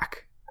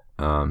back.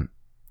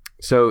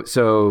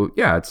 So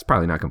yeah, it's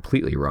probably not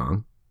completely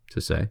wrong to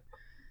say.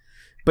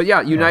 But yeah,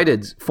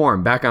 United's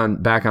form, back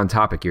on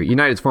topic here.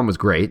 United's form was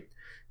great.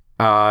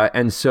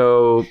 And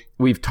so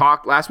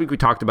last week we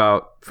talked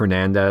about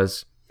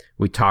Fernandes.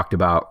 We talked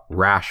about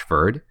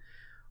Rashford.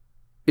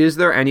 Is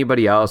there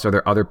anybody else? Are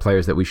there other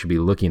players that we should be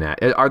looking at?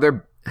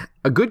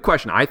 A good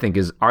question, I think,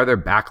 is, are there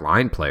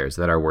backline players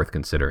that are worth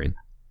considering?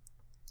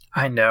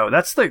 I know.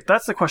 That's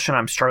the question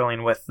I'm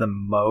struggling with the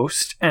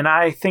most. And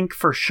I think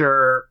for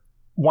sure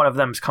one of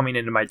them is coming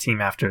into my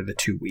team after the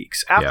 2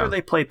 weeks. After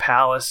they play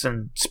Palace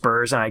and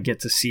Spurs and I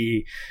get to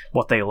see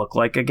what they look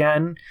like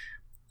again,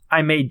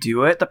 I may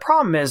do it. The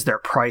problem is their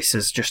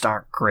prices just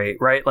aren't great,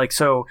 right? Like,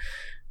 so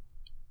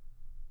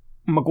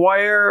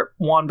Maguire,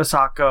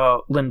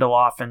 Wan-Bissaka,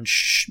 Lindelof, and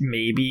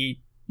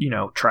maybe,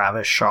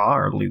 Travis Shaw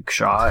or Luke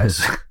Shaw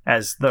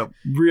as the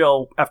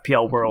real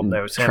FPL world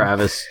knows him.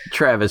 Travis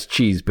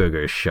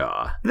Cheeseburger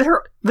Shaw.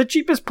 The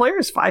cheapest player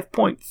is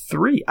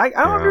 5.3. I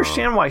don't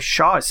understand why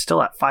Shaw is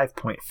still at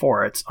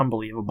 5.4. It's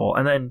unbelievable.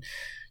 And then,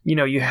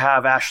 you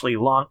have Ashley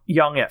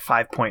Young at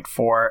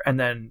 5.4, and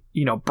then,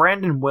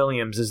 Brandon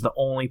Williams is the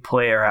only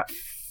player at,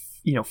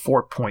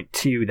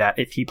 4.2 that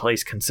if he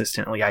plays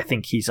consistently, I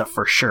think he's a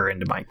for sure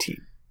into my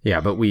team. Yeah,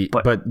 but we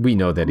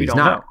know that he's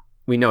not.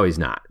 We know he's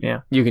not.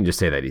 Yeah. You can just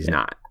say that he's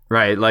not.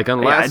 Right? Like,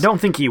 unless... I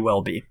don't think he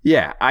will be.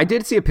 Yeah. I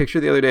did see a picture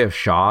the other day of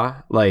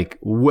Shaw, like,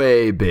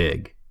 way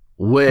big.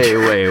 way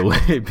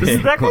big.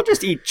 Does that guy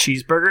just eat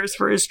cheeseburgers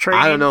for his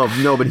training? I don't know.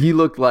 No, but he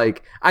looked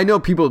like, I know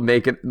people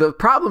make it. The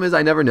problem is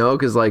I never know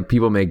because like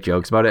people make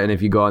jokes about it. And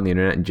if you go on the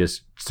internet and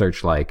just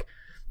search like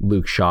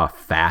Luke Shaw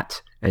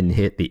fat and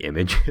hit the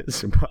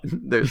images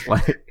button, there's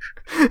like,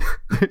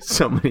 there's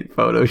so many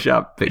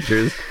Photoshop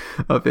pictures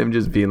of him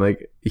just being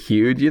like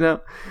huge, you know?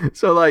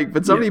 So like,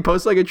 but somebody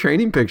posted like a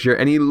training picture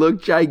and he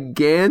looked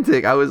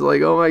gigantic. I was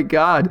like, oh my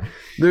God.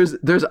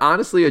 There's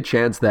honestly a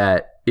chance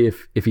that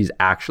if he's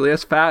actually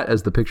as fat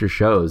as the picture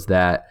shows,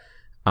 that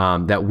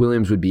that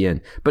Williams would be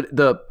in. But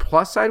the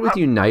plus side with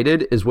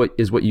United is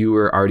what you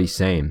were already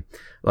saying.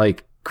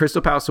 Like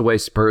Crystal Palace away,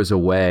 Spurs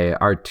away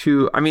are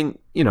two. I mean,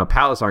 you know,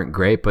 Palace aren't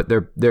great, but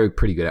they're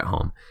pretty good at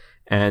home,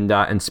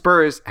 and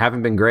Spurs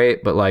haven't been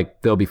great, but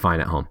like they'll be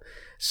fine at home.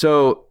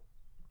 So,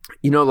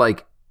 you know,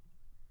 like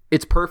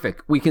it's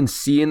perfect. We can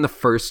see in the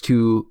first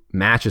two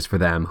matches for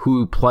them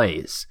who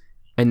plays,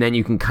 and then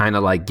you can kind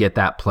of like get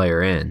that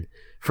player in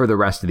for the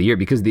rest of the year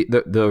because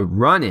the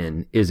run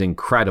in is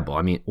incredible.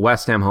 I mean,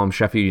 West Ham home,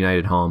 Sheffield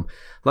United home,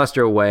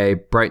 Leicester away,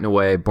 Brighton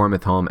away,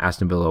 Bournemouth home,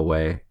 Aston Villa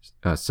away,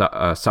 Is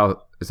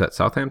that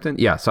Southampton?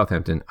 Yeah,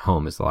 Southampton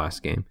home is the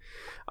last game.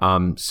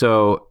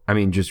 So, I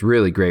mean, just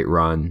really great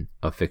run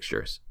of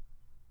fixtures.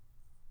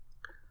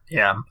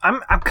 Yeah,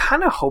 I'm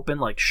kind of hoping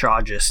like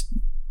Shaw just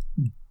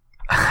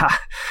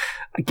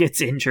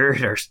gets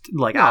injured or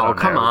like I don't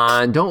know. Come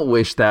on, don't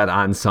wish that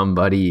on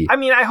somebody. I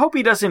mean, I hope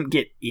he doesn't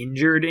get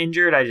injured.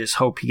 I just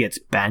hope he gets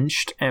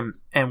benched and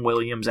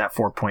Williams at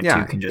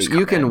 4.2 can just come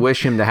you can in.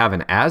 wish him to have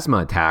an asthma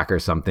attack or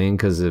something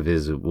because of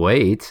his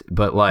weight,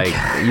 but like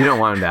you don't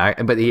want him to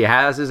act, but he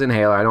has his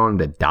inhaler. I don't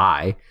want him to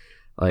die.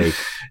 Like,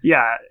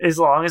 yeah, as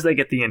long as they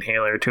get the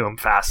inhaler to him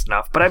fast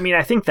enough. But I mean,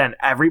 I think then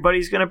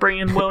everybody's going to bring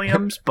in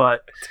Williams,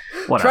 but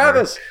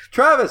whatever.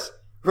 Travis,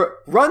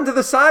 run to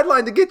the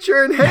sideline to get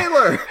your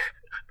inhaler.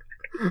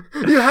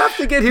 You have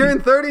to get here in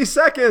 30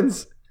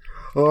 seconds.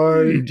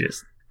 I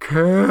just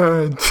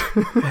can't.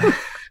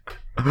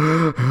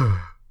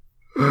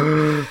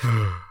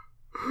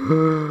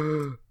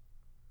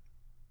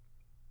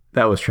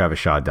 That was Travis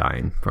Shaw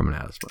dying from an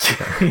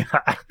asthma.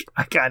 Yeah,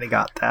 I kind of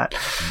got that.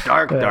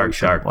 Dark.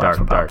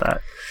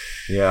 That.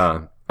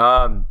 Yeah.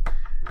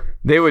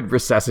 They would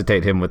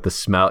resuscitate him with the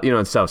smell. You know,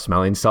 instead of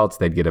smelling salts,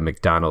 they'd get a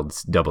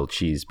McDonald's double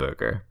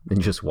cheeseburger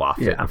and just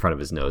waft it in front of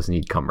his nose and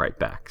he'd come right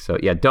back. So,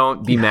 yeah,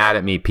 don't be mad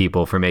at me,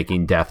 people, for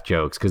making death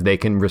jokes because they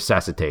can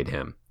resuscitate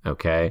him,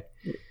 okay?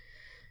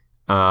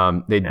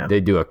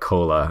 They'd do a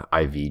cola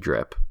IV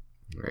drip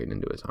right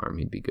into his arm.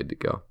 He'd be good to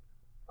go.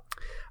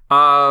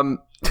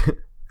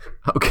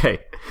 Okay,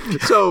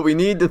 so we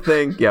need to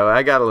think. Yeah,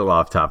 I got a little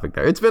off topic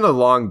there. It's been a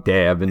long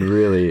day.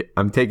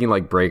 I'm taking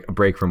like a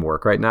break from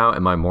work right now,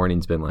 and my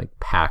morning's been like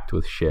packed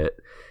with shit,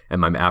 and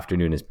my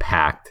afternoon is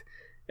packed,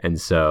 and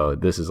so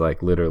this is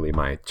like literally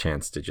my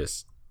chance to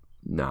just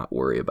not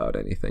worry about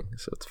anything.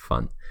 So it's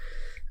fun.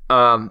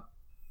 I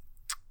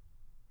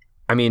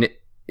mean,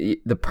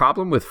 the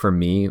problem for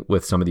me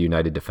with some of the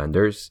United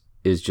defenders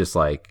is just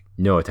like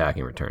no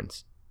attacking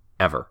returns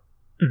ever.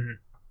 Mm-hmm.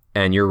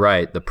 And you're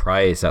right, the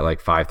price at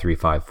like 5.3,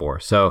 5.4.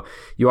 So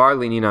you are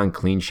leaning on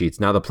clean sheets.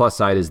 Now the plus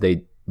side is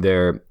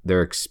their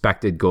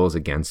expected goals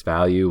against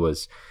value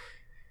was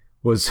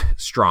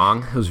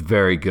strong. It was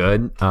very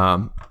good.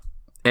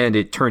 And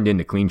it turned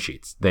into clean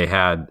sheets. They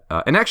had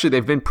and actually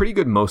they've been pretty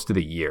good most of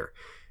the year.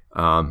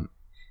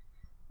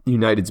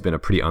 United's been a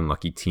pretty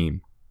unlucky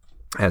team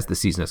as the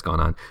season has gone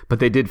on, but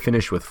they did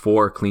finish with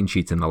 4 clean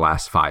sheets in the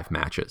last 5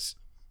 matches,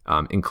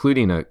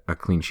 including a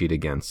clean sheet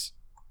against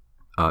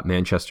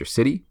Manchester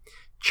City,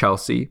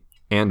 Chelsea,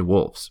 and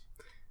Wolves.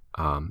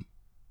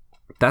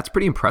 That's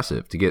pretty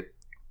impressive to get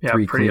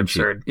 3 clean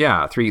sheets.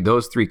 Yeah,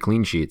 those 3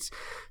 clean sheets.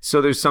 So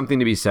there's something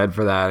to be said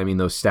for that. I mean,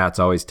 those stats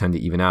always tend to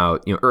even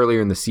out. You know, earlier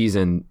in the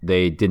season,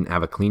 they didn't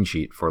have a clean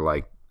sheet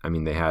for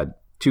they had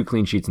 2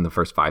 clean sheets in the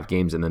first 5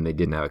 games, and then they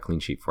didn't have a clean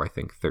sheet for, I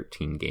think,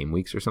 13 game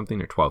weeks or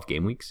something, or 12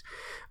 game weeks.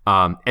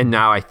 And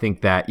now I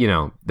think that, you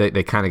know, they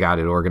kind of got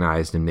it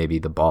organized and maybe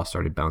the ball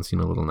started bouncing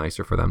a little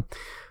nicer for them.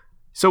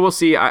 So we'll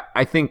see.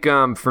 I think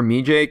for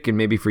me, Jake, and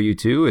maybe for you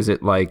too, is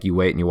it like you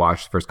wait and you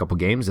watch the first couple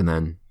games and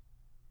then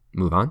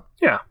move on?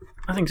 Yeah,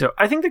 I think so.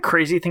 I think the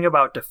crazy thing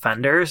about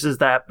defenders is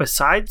that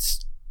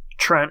besides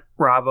Trent,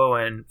 Robbo,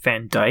 and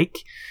Van Dijk,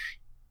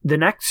 the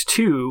next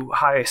 2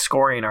 highest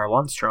scoring are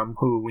Lundstrom,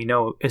 who we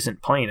know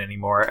isn't playing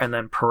anymore, and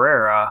then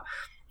Pereira,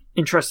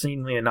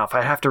 interestingly enough,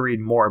 I have to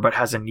read more, but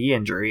has a knee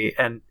injury,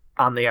 and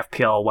on the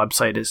FPL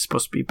website is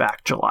supposed to be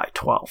back July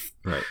 12th.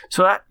 Right.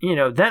 So that, you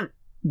know, then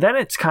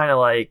it's kind of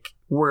like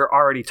we're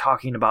already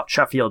talking about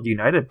Sheffield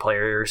United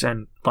players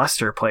and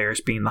Leicester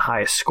players being the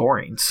highest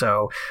scoring.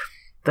 So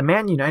the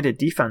Man United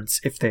defense,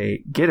 if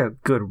they get a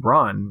good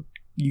run,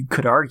 you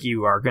could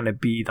argue are going to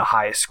be the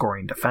highest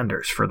scoring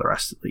defenders for the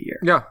rest of the year.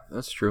 Yeah,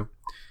 that's true.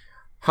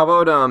 How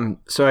about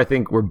so I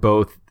think we're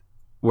both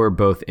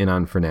in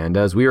on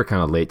Fernandes. We were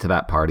kind of late to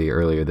that party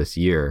earlier this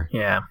year.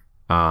 Yeah.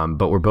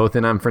 But we're both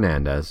in on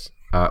Fernandes.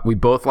 We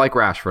both like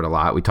Rashford a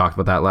lot. We talked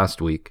about that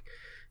last week.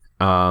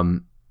 You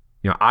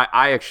know,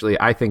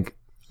 I think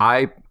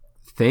I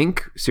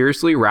think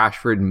seriously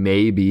Rashford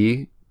may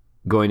be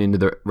going into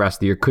the rest of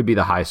the year, could be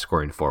the highest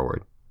scoring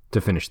forward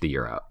to finish the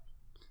year out.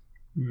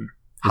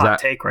 Hot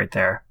take right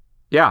there.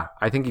 Yeah,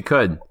 I think he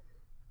could.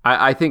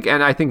 I think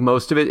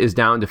most of it is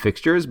down to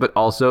fixtures, but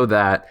also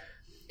that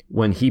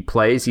when he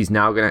plays, he's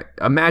now going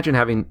to imagine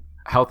having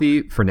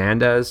healthy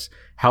Fernandes,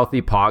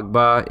 healthy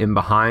Pogba in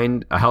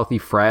behind, a healthy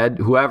Fred,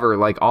 whoever,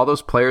 like all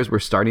those players were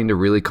starting to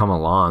really come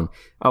along.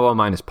 Oh, well,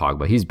 minus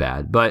Pogba. He's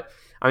bad. But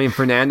I mean,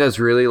 Fernandes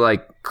really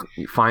like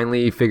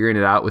finally figuring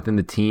it out within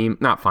the team.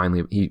 Not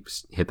finally, he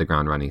hit the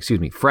ground running. Excuse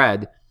me.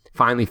 Fred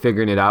finally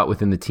figuring it out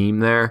within the team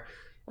there.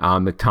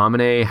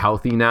 McTominay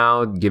healthy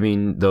now,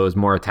 giving those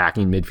more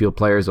attacking midfield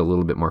players a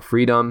little bit more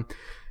freedom.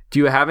 Do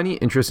you have any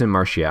interest in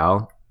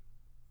Martial?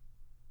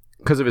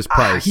 Because of his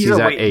price, he's a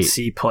at wait 8. and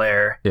see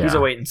player. Yeah. He's a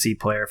wait and see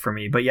player for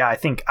me. But yeah,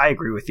 I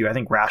agree with you. I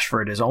think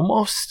Rashford is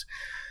almost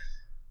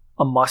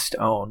a must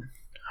own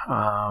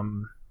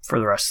for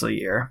the rest of the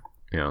year.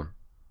 Yeah.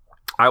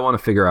 I want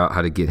to figure out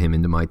how to get him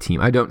into my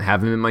team. I don't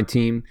have him in my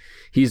team.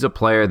 He's a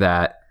player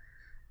that,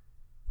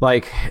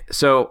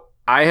 so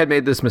I had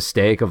made this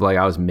mistake of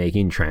I was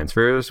making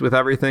transfers with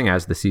everything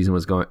as the season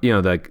was going,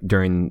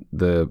 during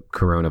the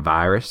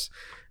coronavirus.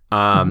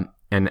 And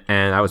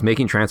I was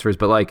making transfers,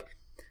 but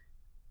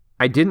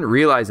I didn't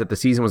realize that the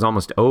season was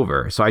almost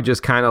over. So I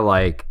just kind of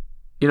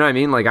you know what I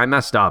mean? I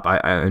messed up.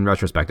 I in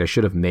retrospect, I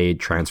should have made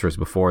transfers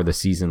before the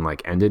season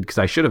ended, because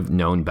I should have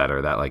known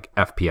better that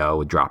FPL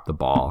would drop the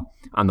ball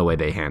on the way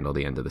they handle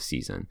the end of the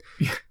season.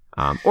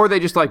 Or they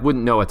just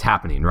wouldn't know what's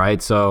happening,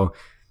 right? So,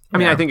 I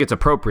mean, I think it's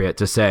appropriate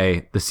to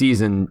say the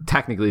season,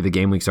 technically the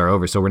game weeks are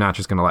over, so we're not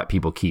just going to let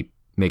people keep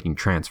making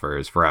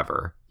transfers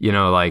forever.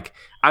 I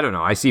don't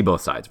know. I see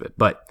both sides of it,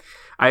 but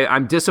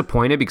I'm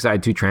disappointed because I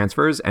had 2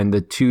 transfers, and the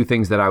 2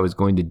 things that I was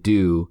going to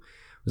do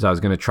was I was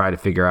going to try to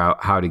figure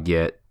out how to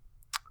get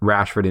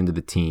Rashford into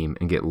the team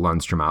and get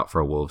Lundstrom out for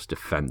a Wolves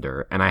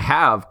defender. And I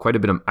have quite a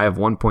bit I have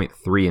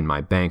 1.3 in my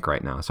bank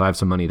right now, so I have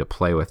some money to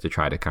play with to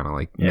try to kind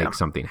of make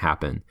something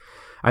happen.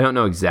 I don't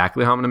know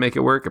exactly how I'm going to make it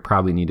work. I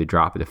probably need to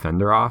drop a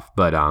defender off,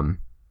 but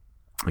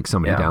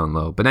somebody down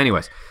low. But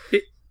anyways,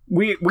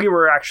 we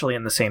were actually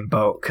in the same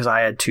boat because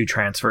I had 2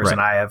 transfers and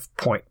I have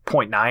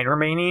 0.9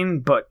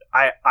 remaining, but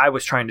I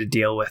was trying to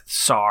deal with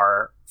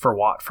Sarr for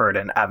Watford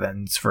and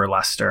Evans for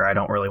Leicester. I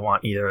don't really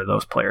want either of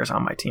those players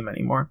on my team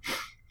anymore.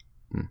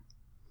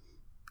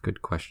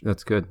 Good question.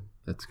 That's good.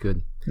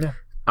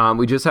 Yeah.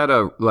 We just had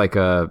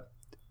a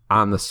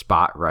on the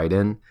spot write in,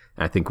 and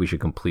I think we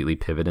should completely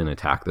pivot and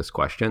attack this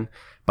question.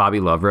 Bobby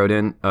Love wrote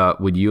in,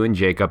 would you and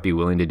Jacob be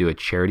willing to do a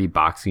charity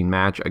boxing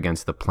match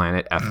against the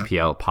Planet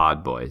FPL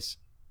Pod Boys?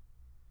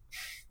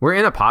 We're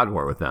in a pod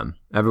war with them.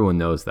 Everyone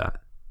knows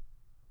that.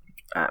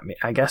 I mean,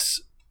 I guess,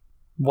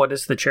 what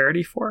is the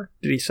charity for?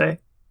 Did he say?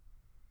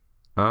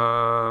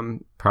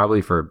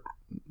 Probably for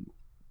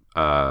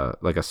a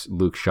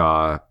Luke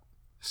Shaw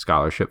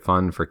scholarship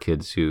fund for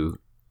kids who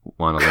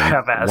want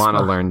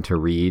to learn to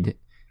read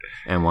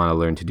and want to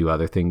learn to do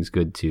other things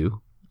good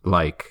too,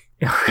 like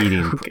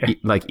eating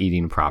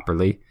eating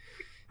properly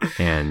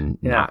and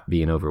not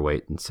being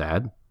overweight and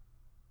sad.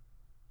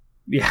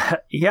 Yeah.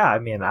 I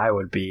mean, I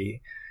would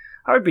be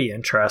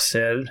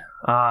interested.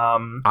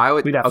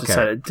 We'd have to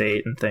set a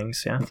date and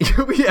things. Yeah.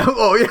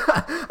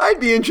 I'd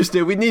be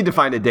interested. We'd need to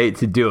find a date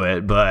to do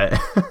it, but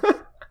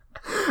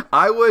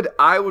I would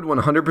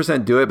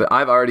 100% do it. But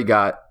I've already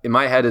got, in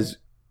my head is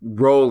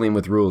rolling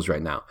with rules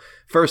right now.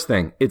 First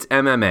thing, it's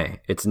MMA.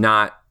 It's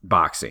not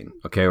boxing.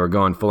 Okay, we're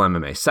going full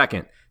MMA.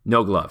 Second,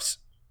 no gloves.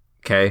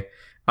 Okay.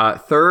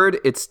 Third,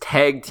 it's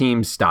tag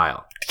team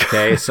style.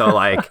 Okay,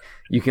 so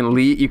you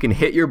can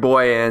hit your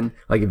boy in.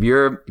 If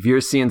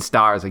you're seeing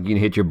stars, you can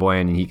hit your boy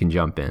in and he can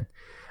jump in.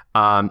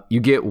 You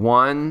get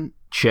 1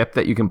 chip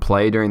that you can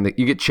play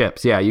you get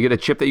chips. Yeah, you get a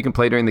chip that you can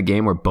play during the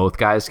game where both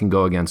guys can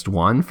go against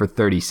one for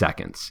 30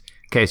 seconds.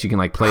 Okay, so you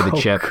can play the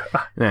chip,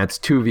 and that's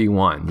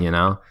 2v1,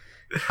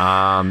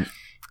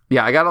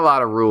 Yeah, I got a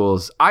lot of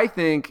rules. I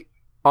think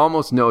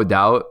almost no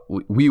doubt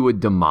we would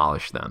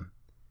demolish them.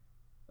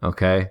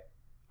 Okay?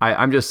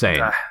 I'm just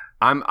saying.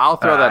 I'll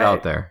throw that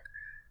out there.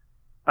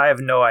 I have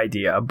no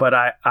idea, but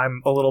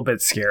I'm a little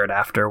bit scared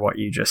after what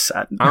you just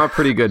said. I'm a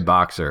pretty good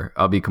boxer.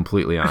 I'll be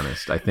completely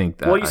honest. I think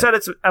that. Well, you said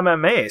it's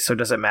MMA, so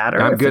does it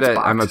matter? I'm good at.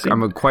 I'm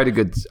quite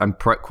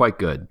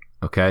good.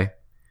 Okay.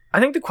 I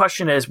think the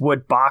question is: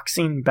 would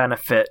boxing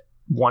benefit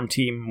one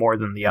team more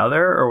than the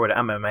other, or would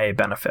MMA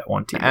benefit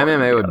one team?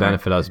 MMA would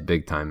benefit us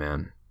big time,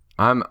 man.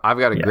 I've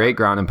got a great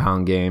ground and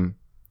pound game.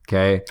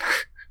 Okay.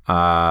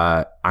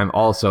 I'm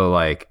also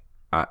I'm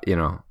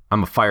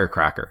a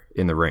firecracker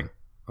in the ring.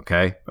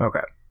 Okay.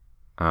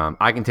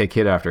 I can take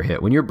hit after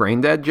hit. When you're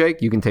brain dead,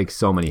 Jake, you can take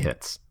so many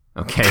hits.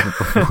 Okay,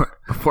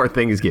 before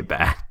things get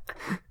bad.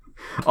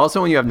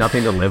 Also, when you have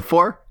nothing to live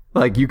for,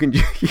 you can.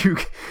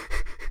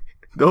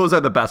 Those are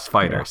the best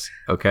fighters.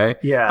 Okay.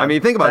 Yeah. I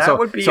mean, think about it. That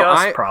would be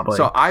us, probably.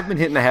 So I've been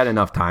hitting the head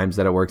enough times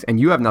that it works, and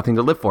you have nothing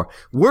to live for.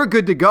 We're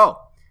good to go.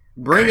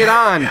 Bring it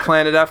on,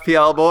 Planet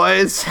FPL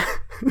boys.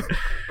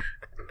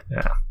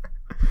 Yeah.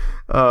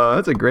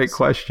 That's a great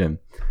question.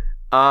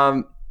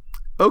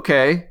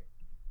 Okay.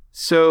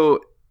 So,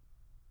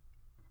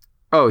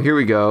 here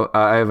we go.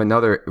 I have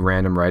another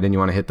random write-in. You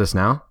want to hit this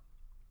now?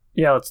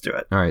 Yeah, let's do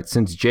it. All right.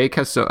 Since Jake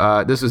has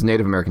this is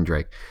Native American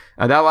Drake.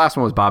 That last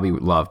one was Bobby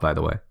Love, by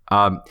the way.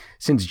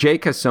 Since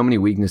Jake has so many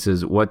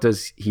weaknesses, what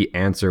does he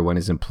answer when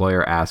his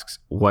employer asks,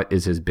 what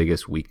is his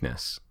biggest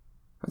weakness?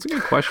 That's a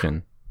good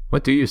question.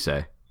 What do you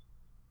say?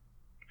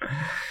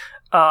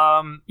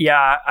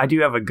 Yeah, I do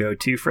have a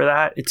go-to for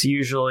that. It's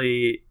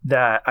usually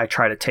that I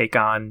try to take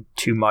on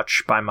too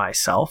much by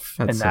myself,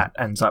 and that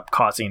ends up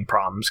causing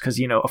problems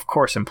because, of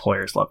course,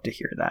 employers love to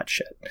hear that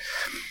shit.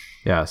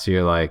 Yeah, so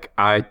you're like,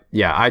 I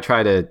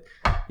try to,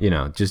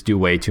 just do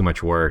way too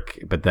much work,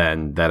 but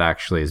then that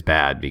actually is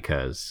bad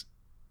because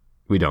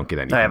we don't get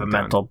anything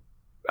done.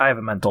 I have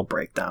a mental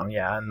breakdown,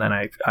 yeah, and then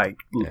I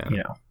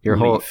your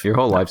whole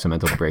life's a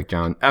mental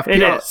breakdown.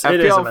 FPL, it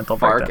is a mental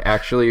Fark breakdown.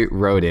 actually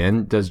wrote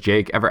in, does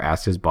Jake ever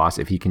ask his boss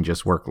if he can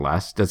just work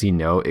less? Does he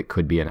know it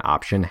could be an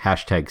option?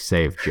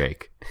 #save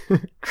Jake.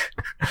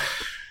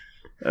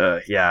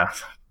 Yeah.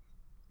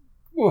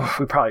 Ooh,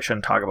 we probably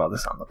shouldn't talk about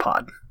this on the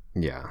pod.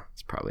 Yeah,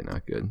 it's probably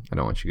not good. I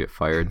don't want you to get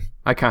fired.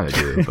 I kind of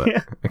do, but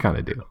Yeah. I kind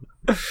of do.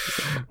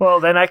 Well,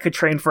 then I could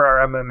train for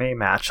our MMA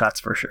match, that's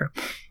for sure.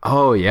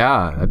 Oh,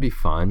 yeah, that'd be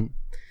fun.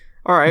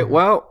 All right,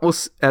 well,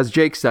 as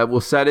Jake said,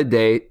 we'll set a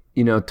date,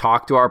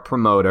 talk to our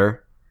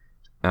promoter.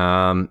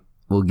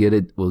 We'll get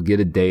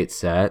a date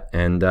set,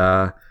 and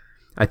I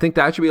think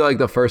that should be like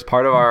the first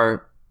part of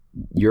our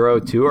Euro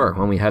tour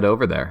when we head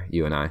over there,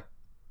 you and I.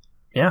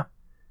 Yeah.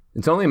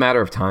 It's only a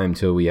matter of time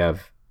till we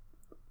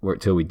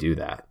do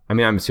that. I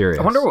mean, I'm serious.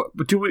 I wonder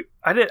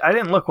I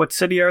didn't look. What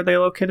city are they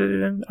located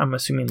in? I'm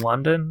assuming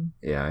London.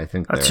 Yeah, I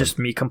think that's just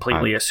me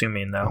completely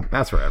assuming, though.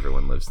 That's where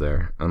everyone lives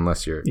there,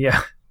 unless you're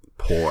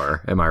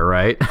poor. Am I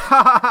right?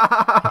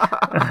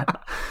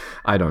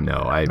 I don't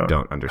know. I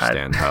don't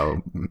understand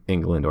how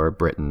England or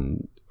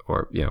Britain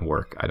or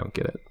work. I don't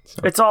get it.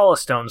 So. It's all a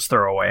stone's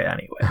throw away,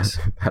 anyways.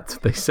 That's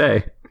what they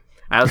say.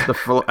 As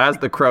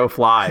the crow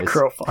flies.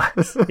 Crow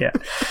flies. Yeah.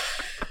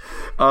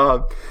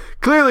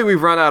 Clearly,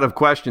 we've run out of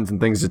questions and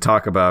things to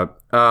talk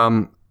about.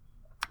 I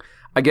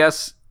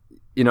guess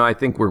I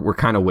think we're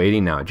kind of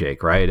waiting now,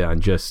 Jake. Right? On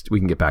we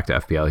can get back to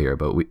FPL here,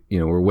 but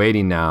we're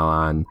waiting now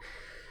on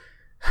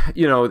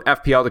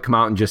FPL to come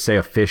out and just say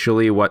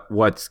officially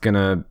what's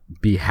gonna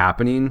be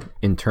happening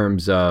in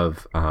terms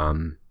of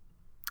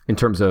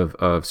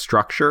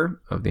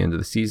structure of the end of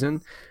the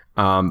season.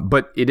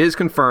 But it is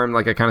confirmed,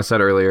 like I kind of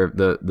said earlier,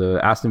 the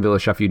Aston Villa,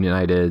 Sheffield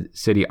United,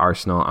 City,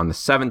 Arsenal on the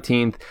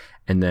 17th,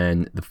 and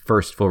then the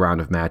first full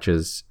round of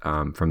matches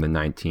from the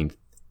 19th,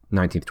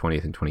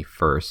 20th, and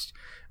 21st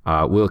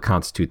will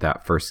constitute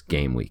that first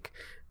game week.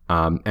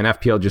 And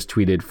FPL just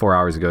tweeted 4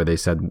 hours ago. They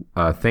said,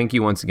 thank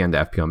you once again to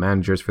FPL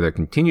managers for their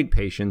continued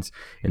patience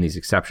in these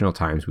exceptional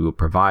times. We will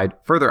provide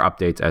further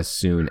updates as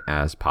soon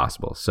as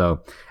possible.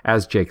 So,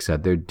 as Jake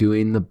said, they're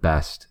doing the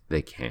best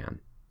they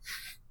can.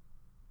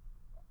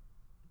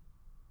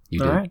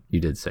 You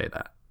did say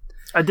that.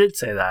 I did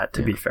say that,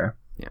 to be fair.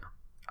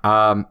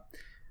 Yeah.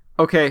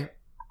 Okay.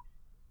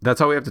 That's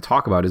all we have to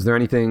talk about. Is there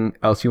anything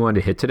else you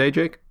wanted to hit today,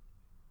 Jake?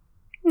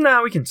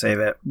 No, we can save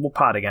it. We'll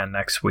pod again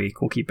next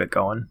week. We'll keep it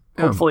going.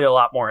 Hopefully a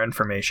lot more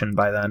information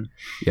by then.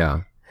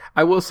 Yeah.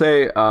 I will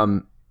say,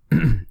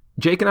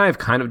 Jake and I have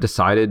kind of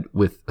decided,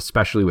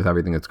 especially with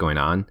everything that's going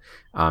on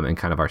and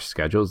kind of our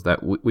schedules,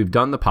 that we've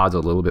done the pods a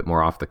little bit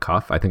more off the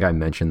cuff. I think I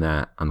mentioned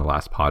that on the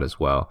last pod as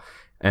well.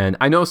 And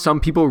I know some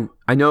people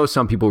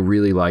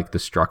really like the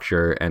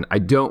structure, and I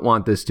don't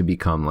want this to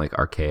become like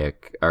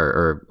archaic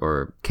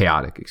or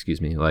chaotic,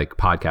 like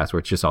podcasts where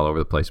it's just all over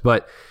the place.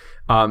 But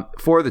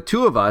for the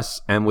two of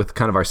us and with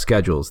kind of our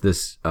schedules,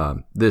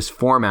 this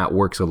format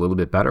works a little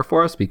bit better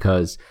for us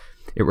because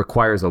it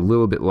requires a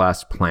little bit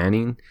less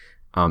planning.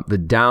 The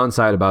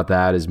downside about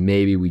that is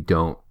maybe we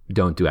don't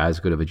do as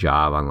good of a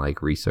job on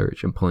like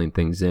research and pulling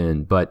things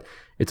in, but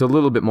it's a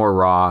little bit more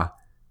raw.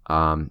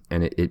 And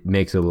it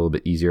makes it a little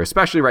bit easier,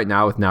 especially right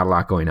now with not a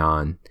lot going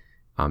on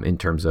in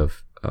terms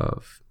of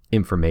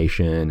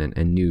information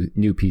and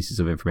new pieces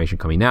of information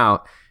coming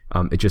out.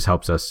 It just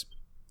helps us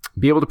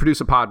be able to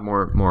produce a pod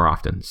more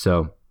often.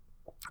 So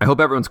I hope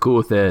everyone's cool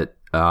with it.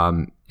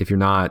 If you're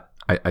not,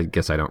 I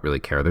guess I don't really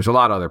care. There's a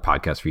lot of other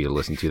podcasts for you to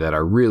listen to that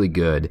are really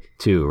good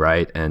too,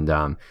 right? And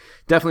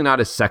definitely not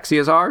as sexy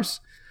as ours,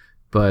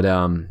 but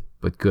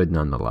good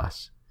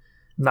nonetheless.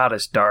 Not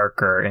as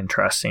dark or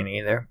interesting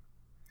either.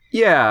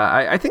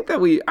 Yeah, I think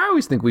that I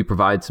always think we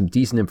provide some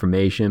decent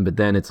information, but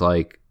then it's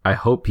like, I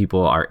hope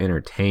people are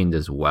entertained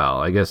as well.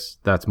 I guess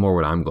that's more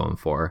what I'm going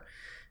for.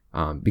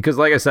 Because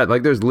like I said,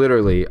 like there's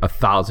literally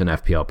 1,000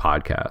 FPL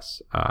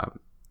podcasts,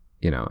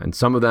 and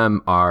some of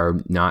them are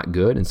not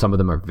good and some of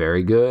them are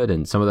very good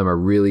and some of them are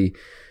really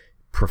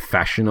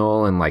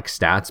professional and like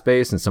stats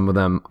based and some of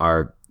them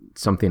are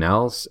something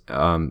else.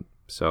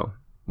 So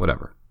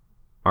whatever.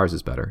 Ours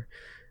is better.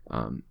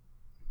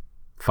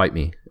 Fight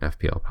me,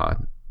 FPL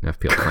pod.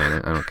 FPL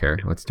Planet. I don't care.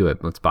 Let's do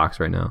it. Let's box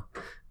right now.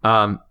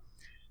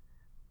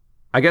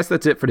 I guess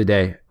that's it for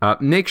today.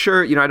 Make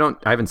sure,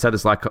 I haven't said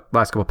this last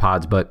couple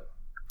pods, but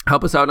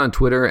help us out on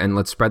Twitter and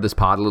let's spread this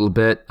pod a little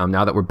bit.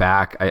 Now that we're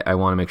back, I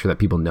want to make sure that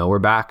people know we're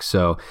back.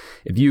 So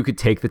if you could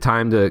take the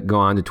time to go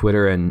on to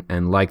Twitter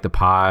and like the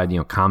pod,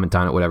 comment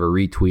on it, whatever,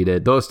 retweet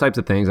it, those types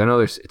of things. I know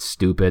it's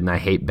stupid and I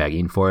hate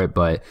begging for it,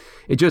 but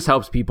it just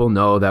helps people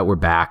know that we're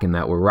back and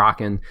that we're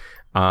rocking.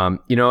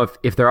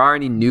 If there are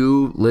any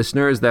new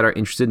listeners that are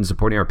interested in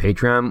supporting our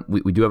Patreon,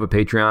 we do have a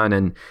Patreon,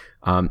 and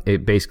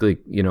it basically,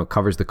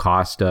 covers the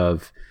cost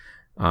of,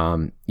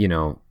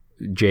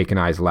 Jake and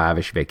I's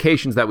lavish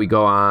vacations that we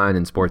go on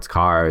and sports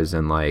cars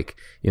and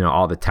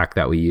all the tech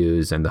that we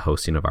use and the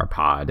hosting of our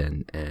pod.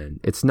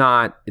 And it's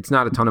not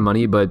a ton of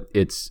money, but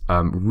it's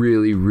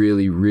really,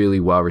 really,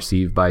 really well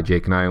received by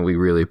Jake and I, and we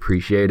really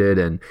appreciate it.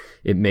 And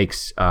it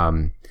makes,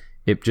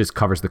 it just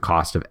covers the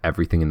cost of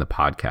everything in the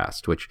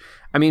podcast, which,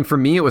 for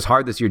me, it was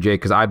hard this year,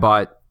 Jake,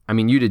 because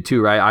you did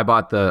too, right? I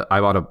bought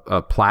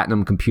a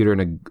platinum computer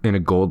and a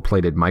gold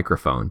plated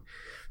microphone.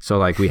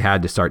 So we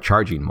had to start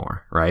charging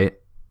more, right?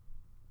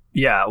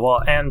 Yeah, well,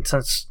 and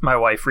since my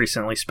wife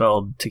recently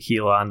spilled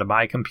tequila onto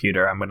my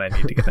computer, I'm going to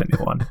need to get a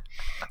new one.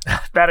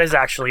 That is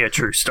actually a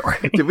true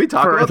story. Did we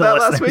talk about that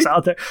last week?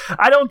 Out there.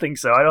 I don't think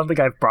so. I don't think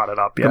I've brought it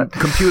up yet.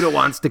 Computer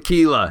wants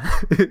tequila.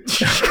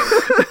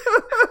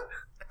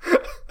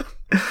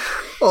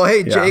 Oh,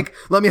 hey, Jake,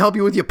 let me help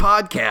you with your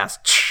podcast.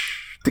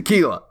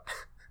 Tequila.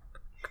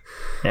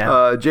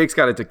 Yeah. Jake's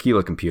got a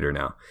tequila computer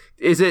now.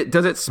 Does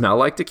it smell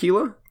like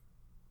tequila?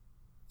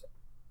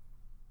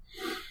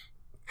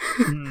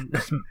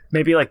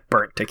 Maybe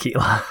burnt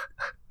tequila.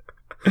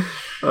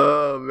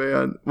 Oh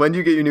man, when do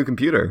you get your new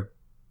computer?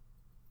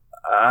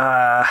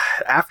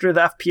 After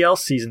the FPL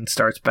season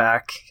starts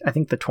back, I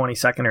think the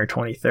 22nd or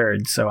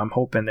 23rd, so I'm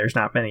hoping there's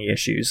not many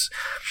issues.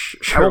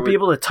 Sure, I won't be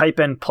able to type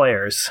in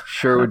players.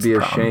 Sure, would be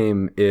a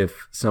shame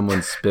if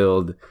someone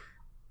spilled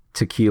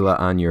tequila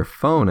on your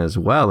phone as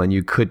well and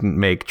you couldn't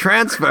make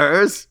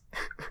transfers.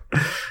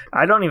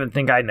 I don't even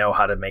think I know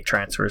how to make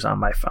transfers on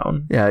my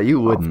phone. Yeah, you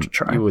wouldn't.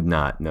 You would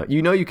not. No,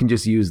 you can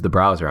just use the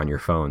browser on your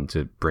phone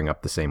to bring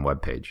up the same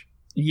web page.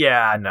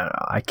 Yeah, no.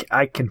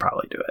 I can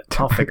probably do it.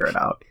 I'll figure it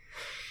out.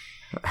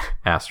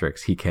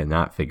 Asterisk, he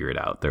cannot figure it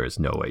out. There is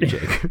no way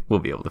Jake will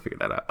be able to figure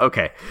that out.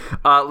 Okay,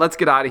 let's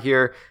get out of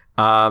here.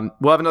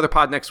 We'll have another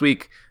pod next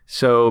week,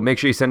 so make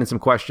sure you send in some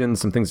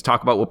questions, some things to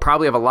talk about. We'll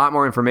probably have a lot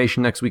more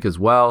information next week as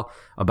well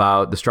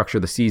about the structure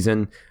of the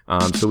season,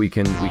 so we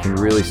can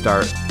really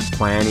start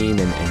planning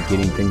and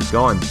getting things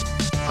going.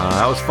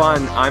 That was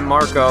fun. I'm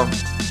Marco.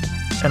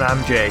 And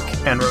I'm Jake.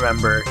 And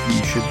remember,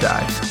 you should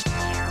dive.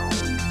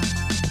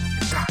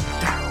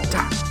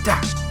 That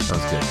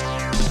was good.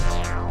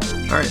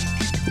 All right.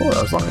 Well,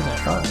 that was longer than I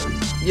thought.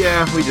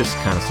 Yeah, we just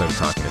kind of started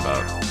talking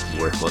about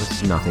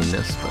worthless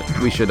nothingness, but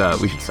we should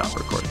stop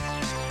recording.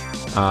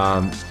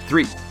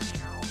 3,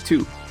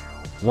 2,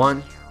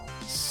 1.